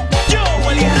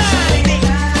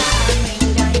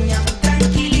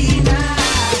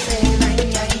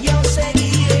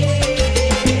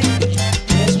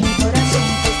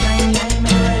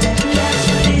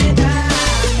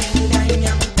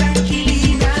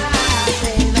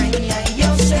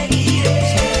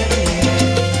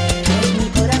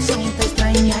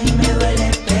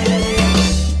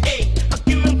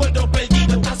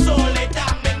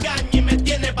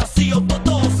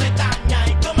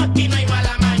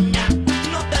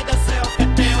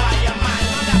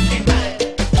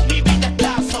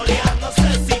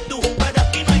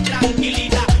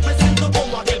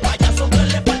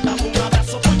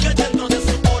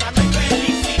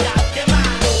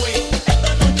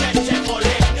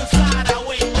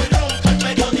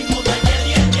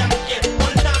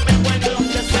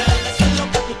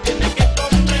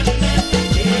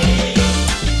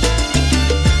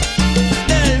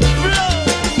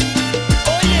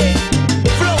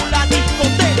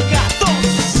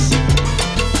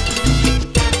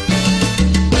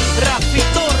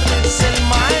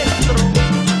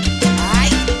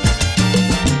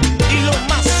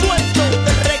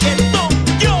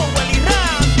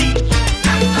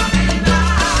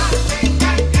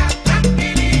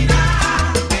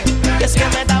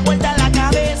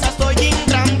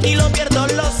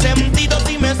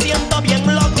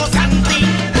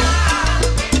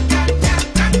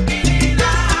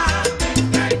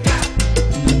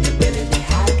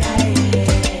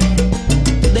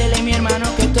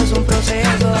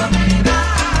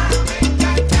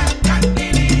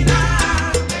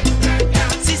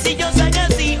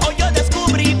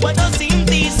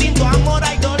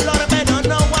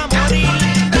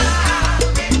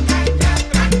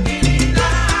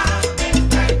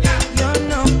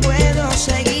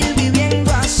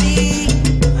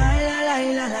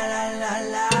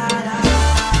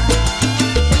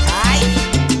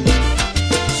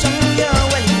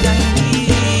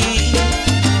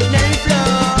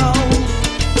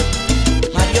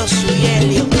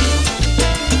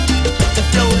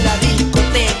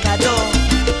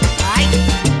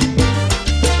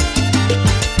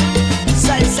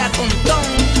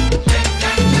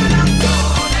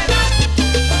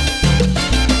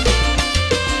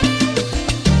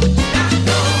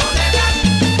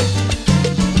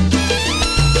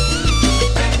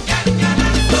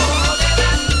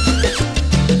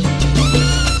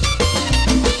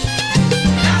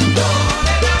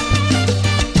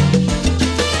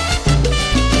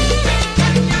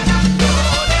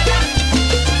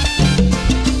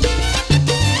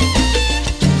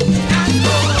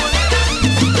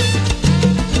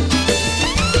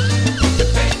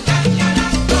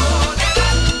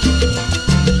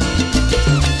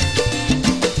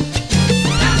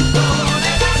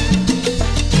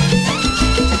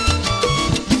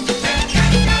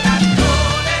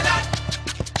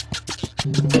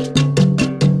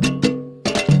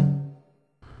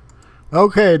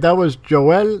 Okay, that was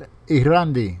Joel y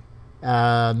Randy.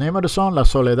 Name of the song, La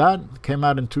Soledad, came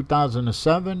out in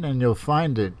 2007, and you'll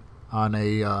find it on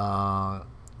a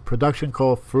production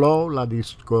called Flow La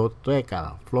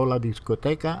Discoteca. Flow La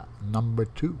Discoteca number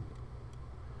 2.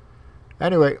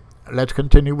 Anyway, let's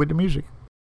continue with the music.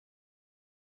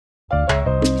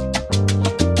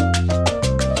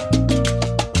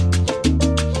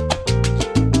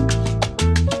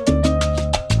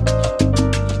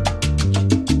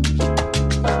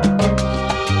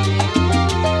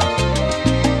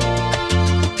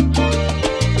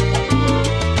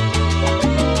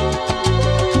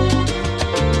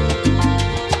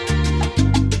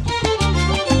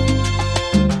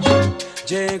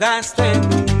 Llegaste en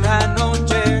una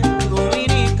noche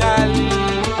dominical,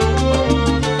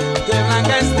 de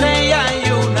blanca estrella y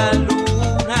una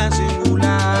luna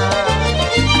singular.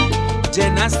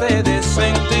 Llenaste de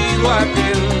sentido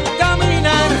aquel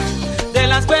caminar de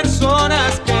las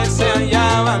personas que se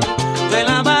hallaban de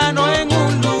la mano en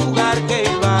un lugar que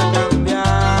iba a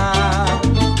cambiar.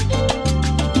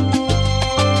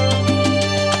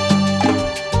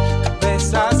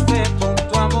 Besaste con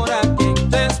tu amor a quien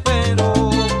te esperó.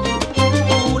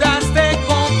 Juraste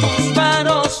con tus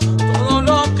manos todo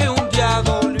lo que un día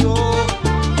dolió.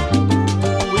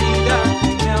 Tu vida,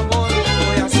 mi amor,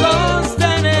 voy a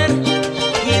sostener,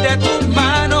 y de tu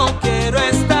mano quiero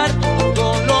estar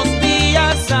todos los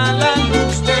días a la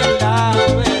luz de la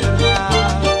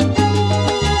verdad.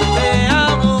 Te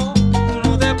amo,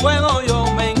 no te puedo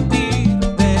yo mentir,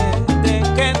 desde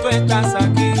que tú estás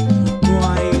aquí no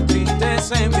hay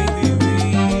tristeza en mi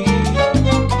vivir.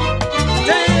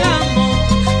 Te amo,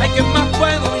 ay, ¿qué más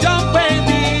puedo yo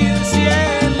pedir si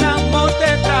el amor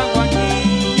te trajo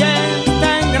aquí y es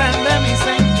tan grande mi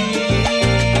sentir?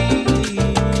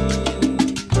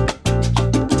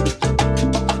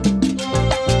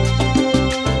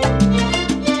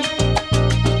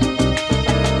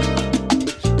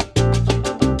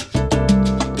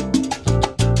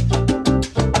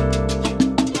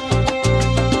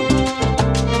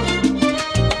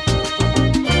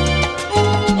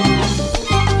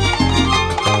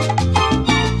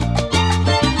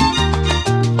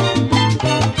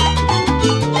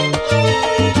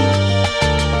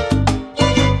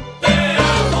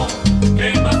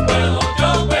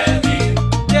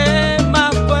 ¿Qué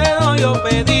más puedo yo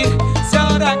pedir si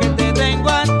ahora que te tengo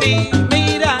a ti,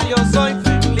 mira, yo soy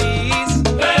feliz?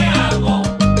 Te amo,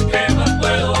 ¿qué más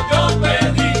puedo yo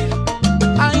pedir?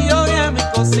 Ay, oye, mi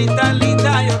cosita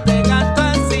linda, yo te canto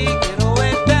así, quiero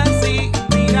verte así,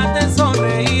 mírate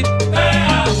sonreír. Te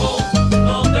amo,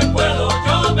 no te puedo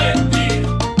yo mentir.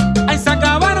 Ay, se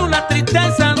acabaron las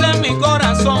tristezas de mi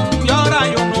corazón y ahora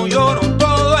yo no lloro,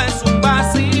 todo es un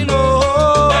vacilo.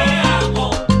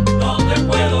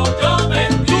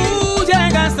 Tú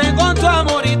llegaste con tu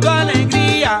amor y tu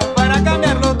alegría para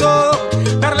cambiarlo todo,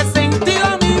 darle sentido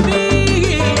a mi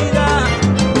vida.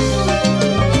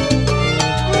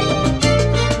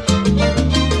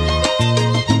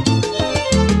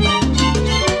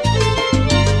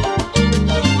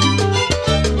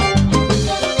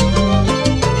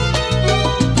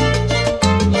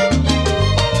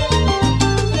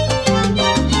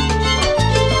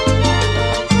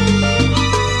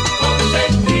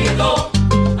 Consentido,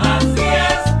 así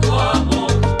es tu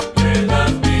amor, le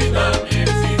das vida a mi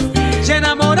existir. Y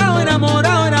enamorado,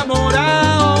 enamorado,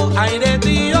 enamorado, ay, de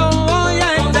ti yo voy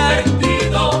a estar.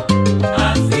 Consentido,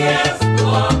 así es tu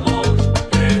amor,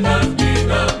 le das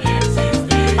vida a mi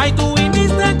existir. Ay, tú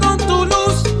viniste con tu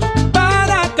luz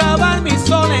para acabar mi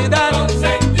soledad.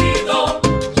 Consentido,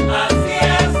 así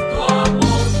es tu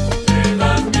amor, le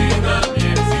das vida a mi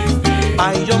existir.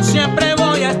 Ay, yo siempre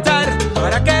voy a estar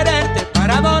para quererte,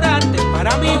 para adorarte,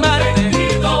 para mimarte.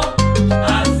 Consentido,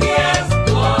 así es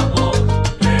tu amor,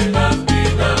 le das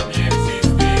vida a mi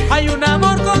existir. Hay un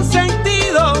amor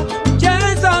consentido, y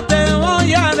eso te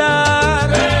voy a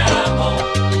dar. Te amo,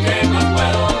 ¿qué más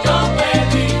puedo yo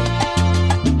pedir?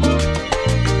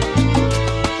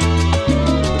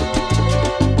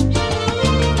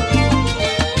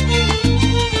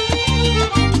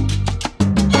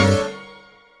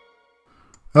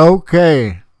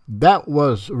 Okay, that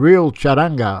was Real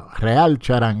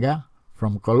Charanga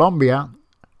from Colombia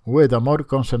with Amor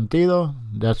Consentido.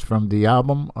 That's from the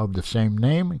album of the same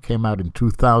name. It came out in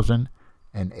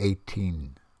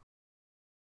 2018.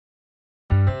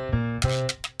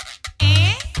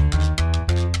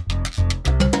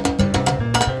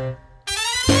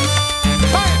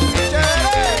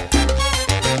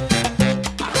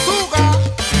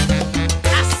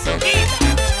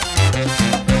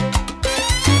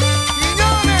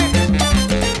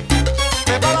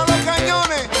 Prepara los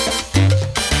cañones.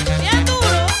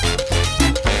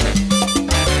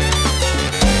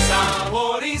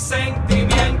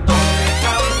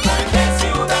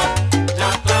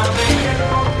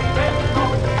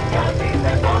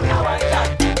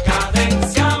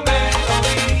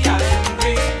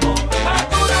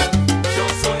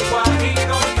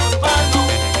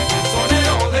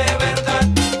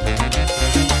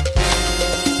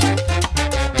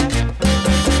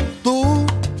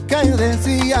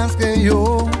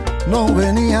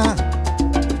 mía,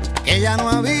 que ya no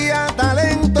había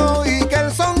talento y que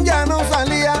el son ya no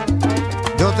salía.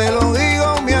 Yo te lo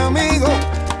digo, mi amigo,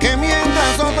 que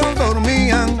mientras otros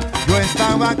dormían, yo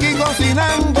estaba aquí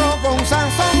cocinando con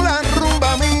sazón la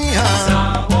rumba mía.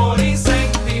 Sabor y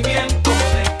sentimiento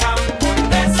de campo y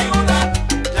de ciudad,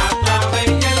 la clave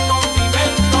y el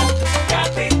condimento que a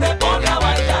ti te pone a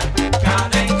bailar,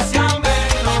 cadencia,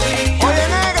 melodía. Oye,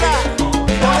 negra,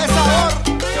 ponle sabor.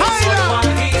 Yo soy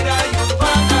guajira y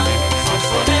urbana, soy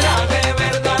sonera de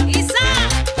verdad. Isa,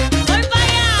 voy para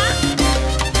allá.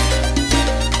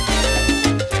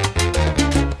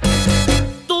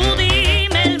 Tú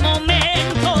dime el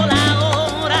momento, la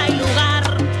hora y lugar,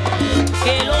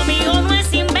 que lo mío no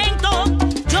es invento,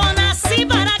 yo nací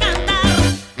para cantar.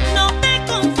 No te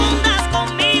confundas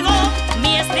conmigo,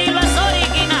 mi estilo es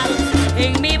original.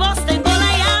 En mi voz tengo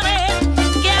la llave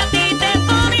que a ti te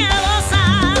pone a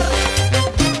gozar.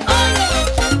 Oye,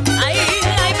 ay,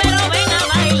 pero ven a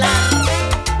bailar.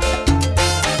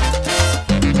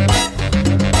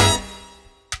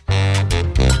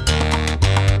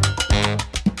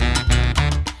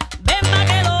 Ven pa'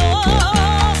 que lo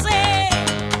goce,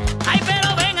 ay, pero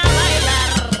ven a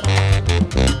bailar.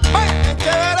 ¡Ay, qué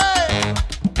chévere!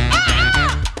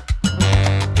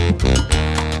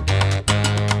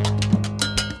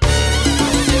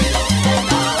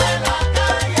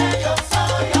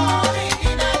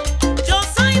 Yo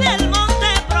soy del monte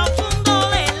profundo,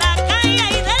 de la calle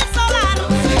y del solar.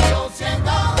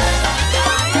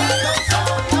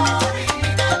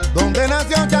 Donde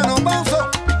nació Chano Ponzo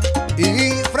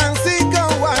y Francisco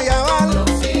Guayabal.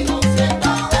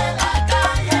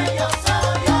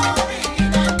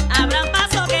 Abran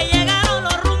paso que llegaron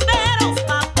los rumberos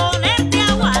pa' ponerte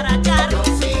a guarachar.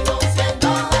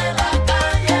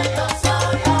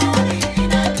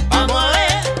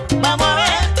 Vamos a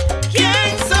ver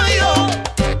quién soy yo.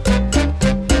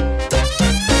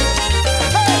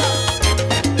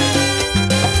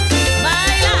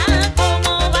 Baila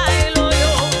como bailo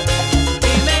yo,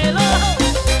 dímelo.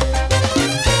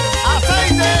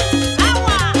 ¡Aceite!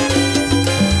 Agua,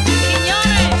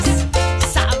 Quiñones,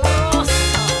 sabroso.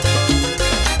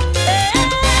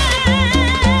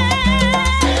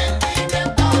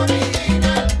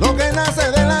 Lo que nace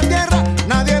de la tierra,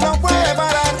 nadie lo puede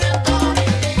parar.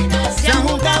 Se han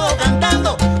juntado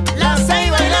cantando la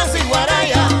ceiba y la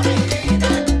ciguaraya.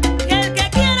 Y el que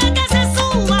quiera que se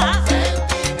suba,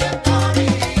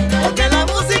 Porque la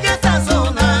música está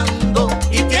sonando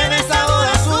y tiene sabor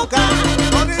a azúcar.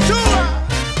 ¡Bonichúa!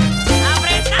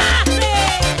 apretaste.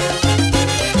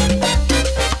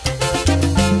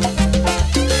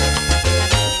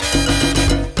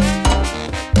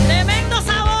 Tremendo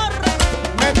sabor.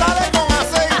 Metale con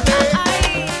aceite. Ay.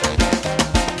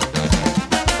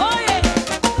 Oye,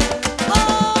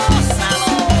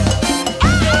 gózalo.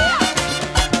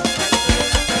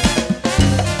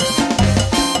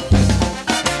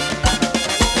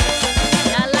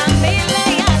 Ya la mile,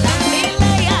 ya la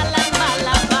mile, ya la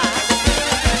malaba.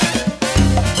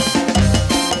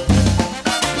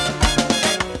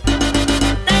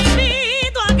 Te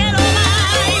invito a que lo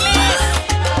bailes.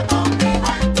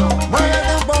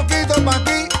 Muévete un poquito pa'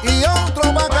 aquí y otro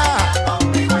pa' acá.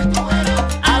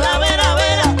 A la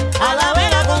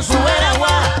vera con su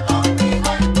veragua.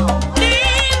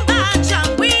 Timba,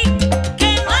 changüí, que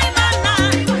no hay más nada.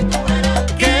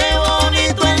 Qué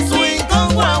bonito el swing con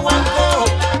guaguancó.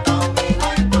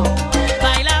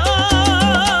 Baila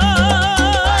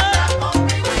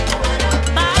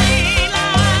baila,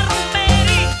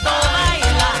 rumberito,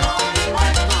 baila.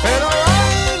 Pero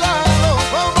bailalo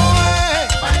como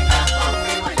es.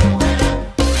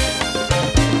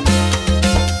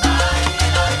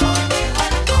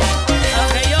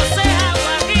 Aunque yo sea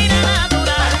guajira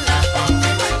natural.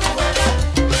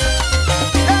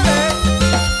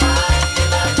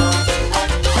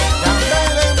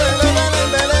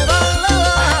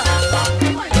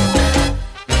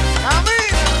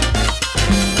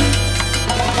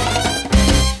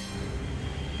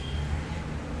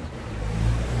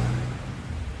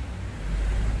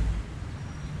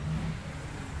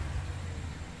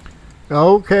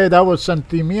 Okay, that was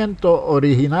Sentimiento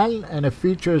Original, and it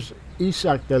features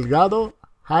Isaac Delgado,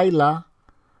 Jaila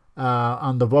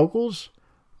on the vocals,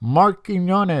 Mark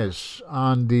Quiñones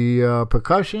on the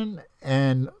percussion,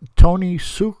 and Tony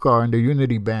Sukar in the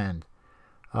Unity Band.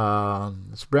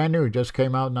 It's brand new, it just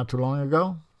came out not too long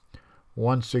ago.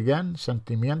 Once again,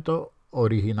 Sentimiento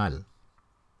Original.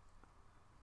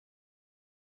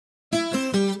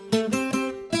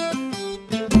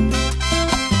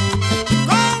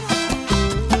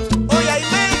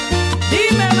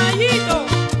 Dime, Mayito.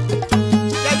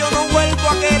 Ya yo no vuelvo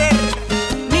a querer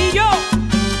Ni yo.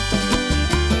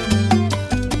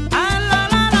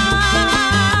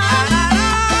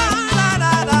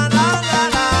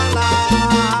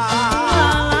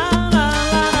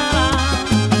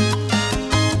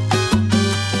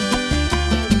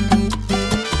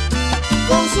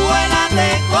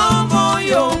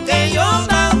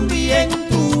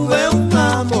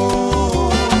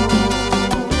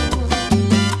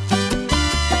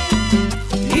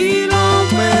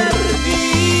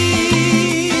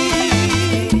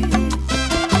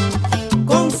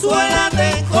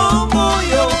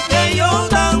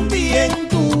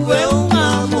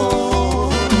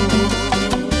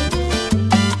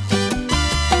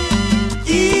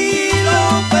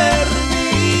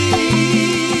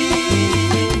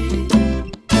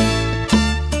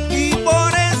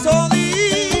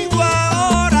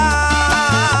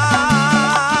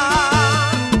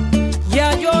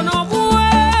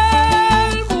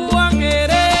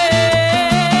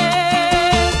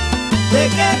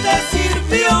 qué te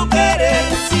sirvió querer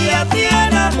si a ti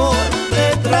el amor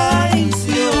te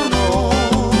traicionó?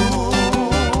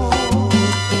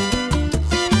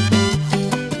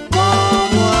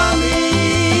 Como a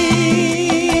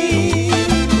mí,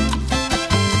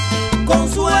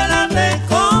 consuélate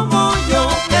como yo,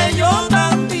 que yo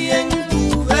también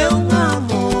tuve un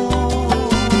amor.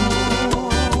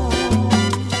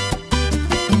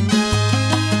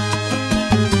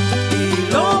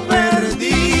 Y lo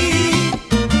perdí.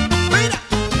 Mira,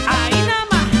 ahí nada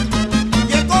más.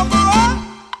 Y es como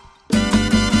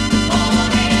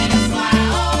por eso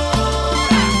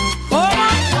ahora ya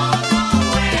yo no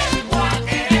vuelvo a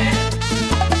querer.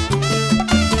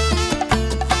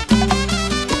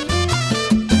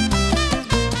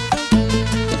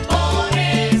 Por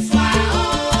eso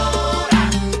ahora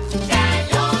ya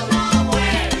yo no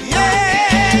vuelvo.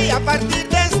 Y a partir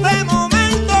de este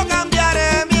momento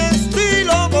cambiaré mi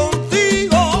estilo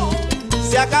contigo.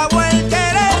 Se acabó el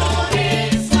querer. Por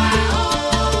eso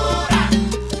ahora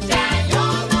ya yo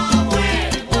no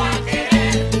vuelvo a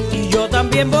querer. Y yo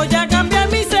también voy a cambiar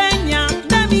mi seña.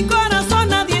 De mi corazón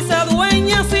nadie se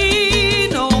adueña si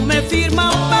no me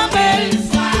firma un papel.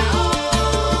 Eso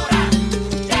ahora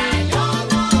ya yo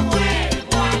no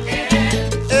vuelvo a querer.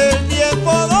 El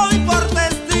tiempo doy por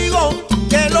testigo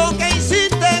que lo que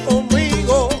hiciste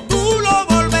conmigo tú lo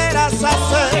volverás a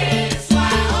hacer. Eso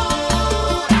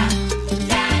ahora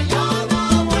ya yo no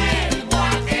vuelvo a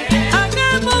querer.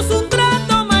 Hagamos un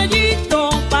trato, Mayito,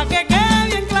 pa' que quede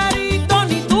bien clarito.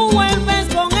 Ni tú vuelves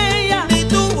con ella, Ni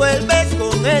tú vuelves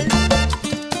con él.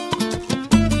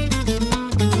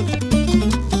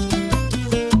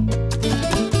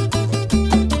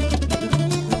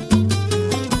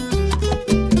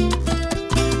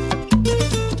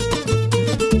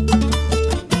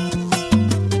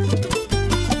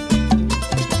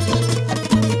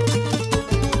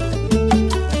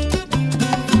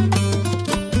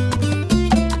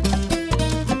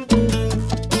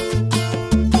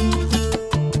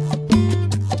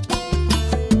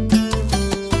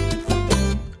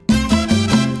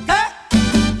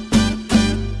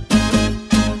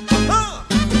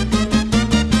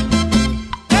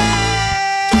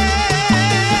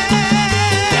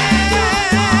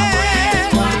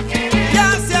 Ya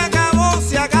se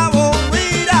acabó,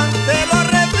 mira, te lo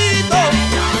repito.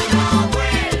 No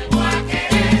vuelvo a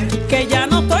querer. que ya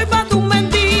no estoy pa' tus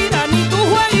mentiras ni tu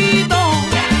jueguito.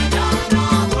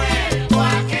 No vuelvo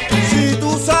a querer. Si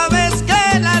tú sabes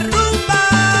que la rumba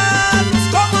no es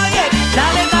como ayer.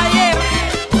 Dale taller,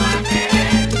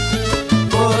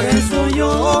 Por eso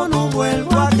yo no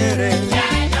vuelvo a querer.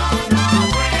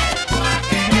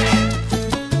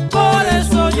 por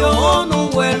eso yo no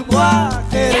vuelvo a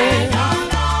querer.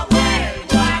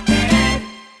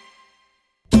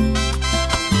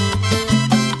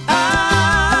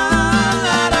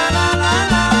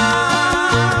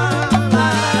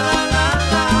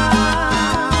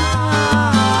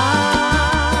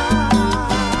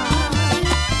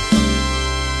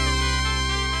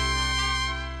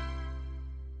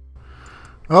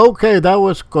 Okay, that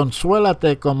was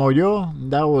Consuélate Como Yo.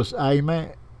 That was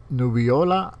Aime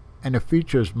Nubiola, and it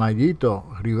features Mayito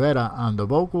Rivera on the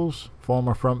vocals,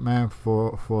 former frontman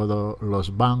for the Los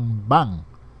Bang Bang.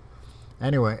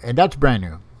 Anyway, and that's brand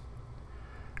new.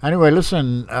 Anyway,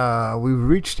 listen, we've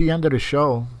reached the end of the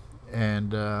show,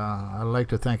 and I'd like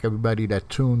to thank everybody that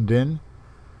tuned in,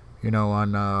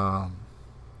 on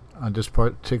this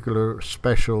particular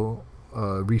special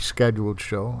rescheduled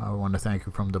show. I want to thank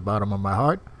you from the bottom of my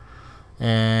heart.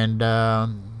 And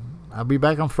I'll be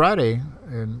back on Friday,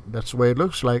 and that's the way it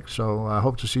looks like. So I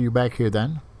hope to see you back here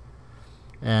then.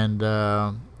 And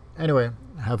anyway,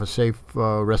 have a safe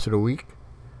rest of the week.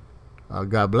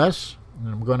 God bless. And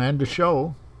I'm going to end the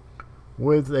show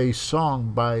with a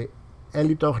song by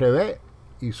Elito Rebe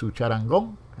y su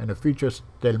charangón, and it features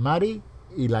Del Mari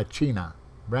y La China.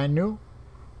 Brand new,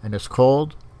 and it's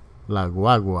called La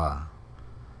Guagua.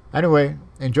 Anyway,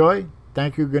 enjoy.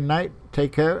 Thank you. Good night.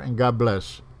 Take care and God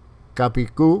bless.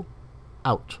 Capicu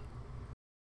out.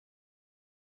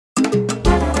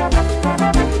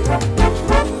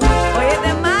 Oye,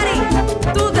 de Mari,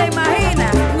 ¿tú te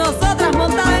imaginas nosotras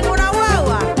montadas en una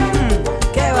guagua?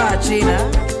 ¿Qué va, China?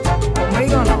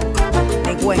 Conmigo no,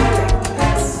 ni cuente.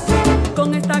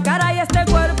 Con esta cara y este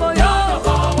cuerpo yo no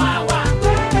cojo guagua.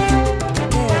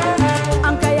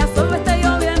 Aunque allá solo esté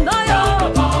lloviendo yo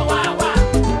no cojo guagua.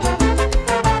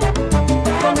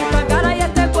 Con esta cara y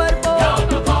este cuerpo yo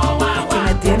no cojo guagua.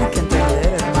 Me tienes que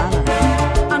entender, hermana.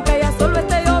 Aunque allá solo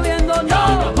esté lloviendo yo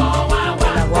no cojo guagua.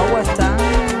 Las guaguas están.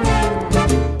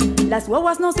 Las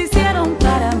guaguas nos hicieron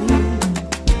para mí.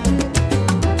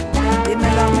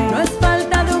 Dímelo a mí. No es falta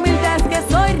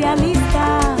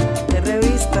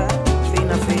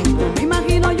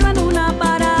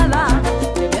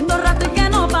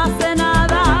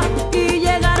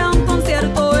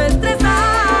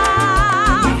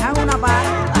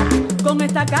Con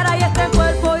esta cara y este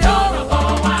cuerpo yo no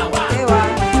cojo agua. ¿Qué va?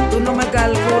 Tú no me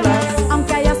calculas.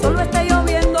 Aunque allá solo esté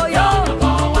lloviendo yo no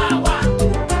cojo agua.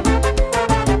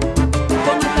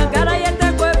 Con esta cara y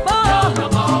este cuerpo yo no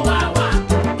cojo agua.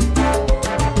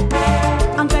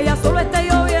 Aunque allá solo esté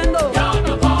lloviendo yo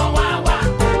no cojo agua.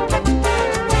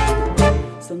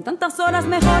 Son tantas horas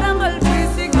mejorando el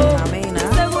físico.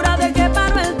 Segura de que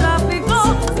paro el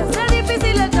tráfico. Se hace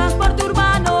difícil el transporte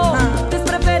urbano. Es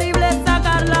preferible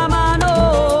sacar la mano.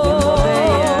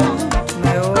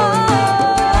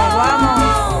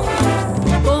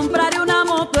 Compraré una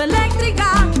moto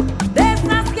eléctrica de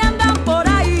esas que andan por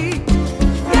ahí.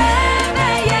 Que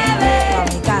me lleve a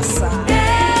mi casa. Que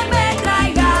me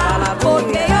traiga.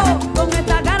 Porque yo con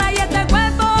esta cara y este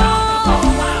cuerpo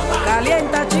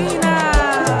calienta China.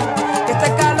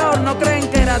 Este calor no creen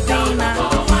que era tina.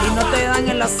 Y no te dan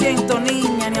el asiento,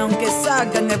 niña, ni aunque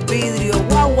sacan el vidrio.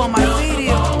 Guagua,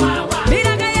 martirio.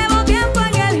 Mira que llevo tiempo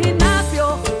en el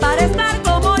gimnasio para estar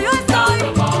como yo estoy.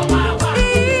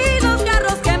 Y los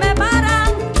carros que me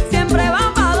paran siempre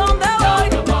van pa' donde voy.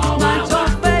 No hay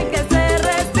chofer que se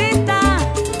resista.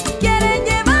 Quieren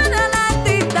llevar al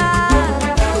artista.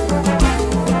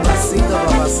 Pasito,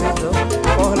 papacito,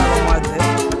 cógela como arte.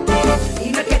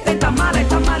 Y no es que esté tan mala,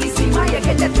 está malísima. Y es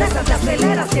que te estresas, te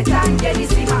aceleras, que están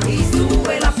llenísimas. Y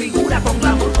sube la figura con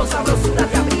glamour, con sabrosura.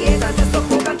 Te aprietas, te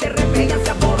sofocan, te repegan,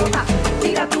 se aborota.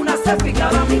 Tírate una selfie que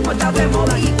ahora mismo está de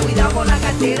moda. Y cuidado con la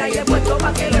cartera y el puesto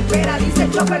pa' que le espera. Dice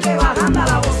el chofer que bajando a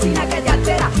la bocina que te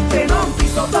altera. Pero un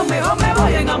piso dos, mejor me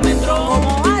voy en almendrón.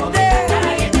 Como antes.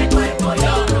 Y este cuerpo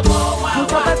yo no cojo agua.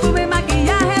 Mucho perfume y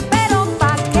maquillaje, pero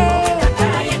 ¿pa' qué?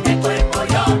 Y este cuerpo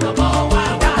yo no cojo agua.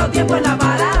 Tanto tiempo en la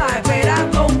parada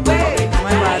esperando un pez. No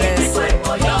me parece. Este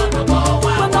cuerpo yo no cojo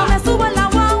agua. Cuando me subo en la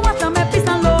guagua hasta me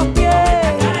pisan los pies.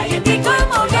 ¿Y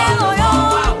cómo quedo yo?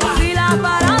 Si la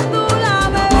farándula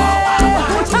me ve,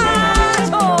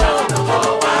 muchacho.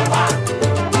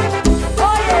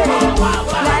 Oye,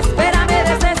 la espera me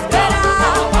desespera.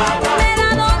 Me da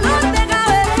dolor de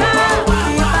cabeza.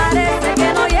 Y parece que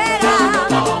no llega.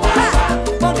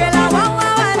 Porque la guagua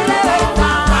va en reversa.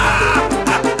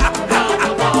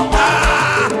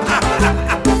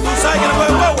 ¿Tú sabes quién fue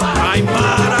guagua?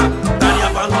 Aymara, Tania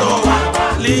Pandora,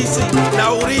 Lizzy,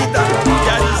 Laurita,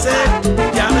 Yarice,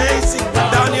 Yanesi,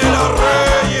 Daniela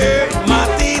Reyes,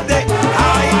 Matite,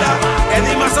 Aila,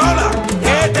 Edima Sola.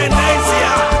 ¡Qué tendencia!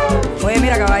 Oye,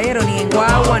 mira, caballero, ni en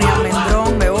guagua ni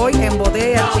almendrón. Me voy en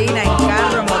botella china, en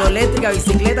carro, en moto eléctrica,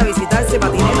 bicicleta, visitarse,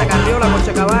 patineta, carriola,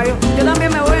 coche caballo. Yo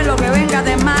también me voy en lo que venga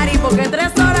de Mari, porque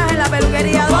 3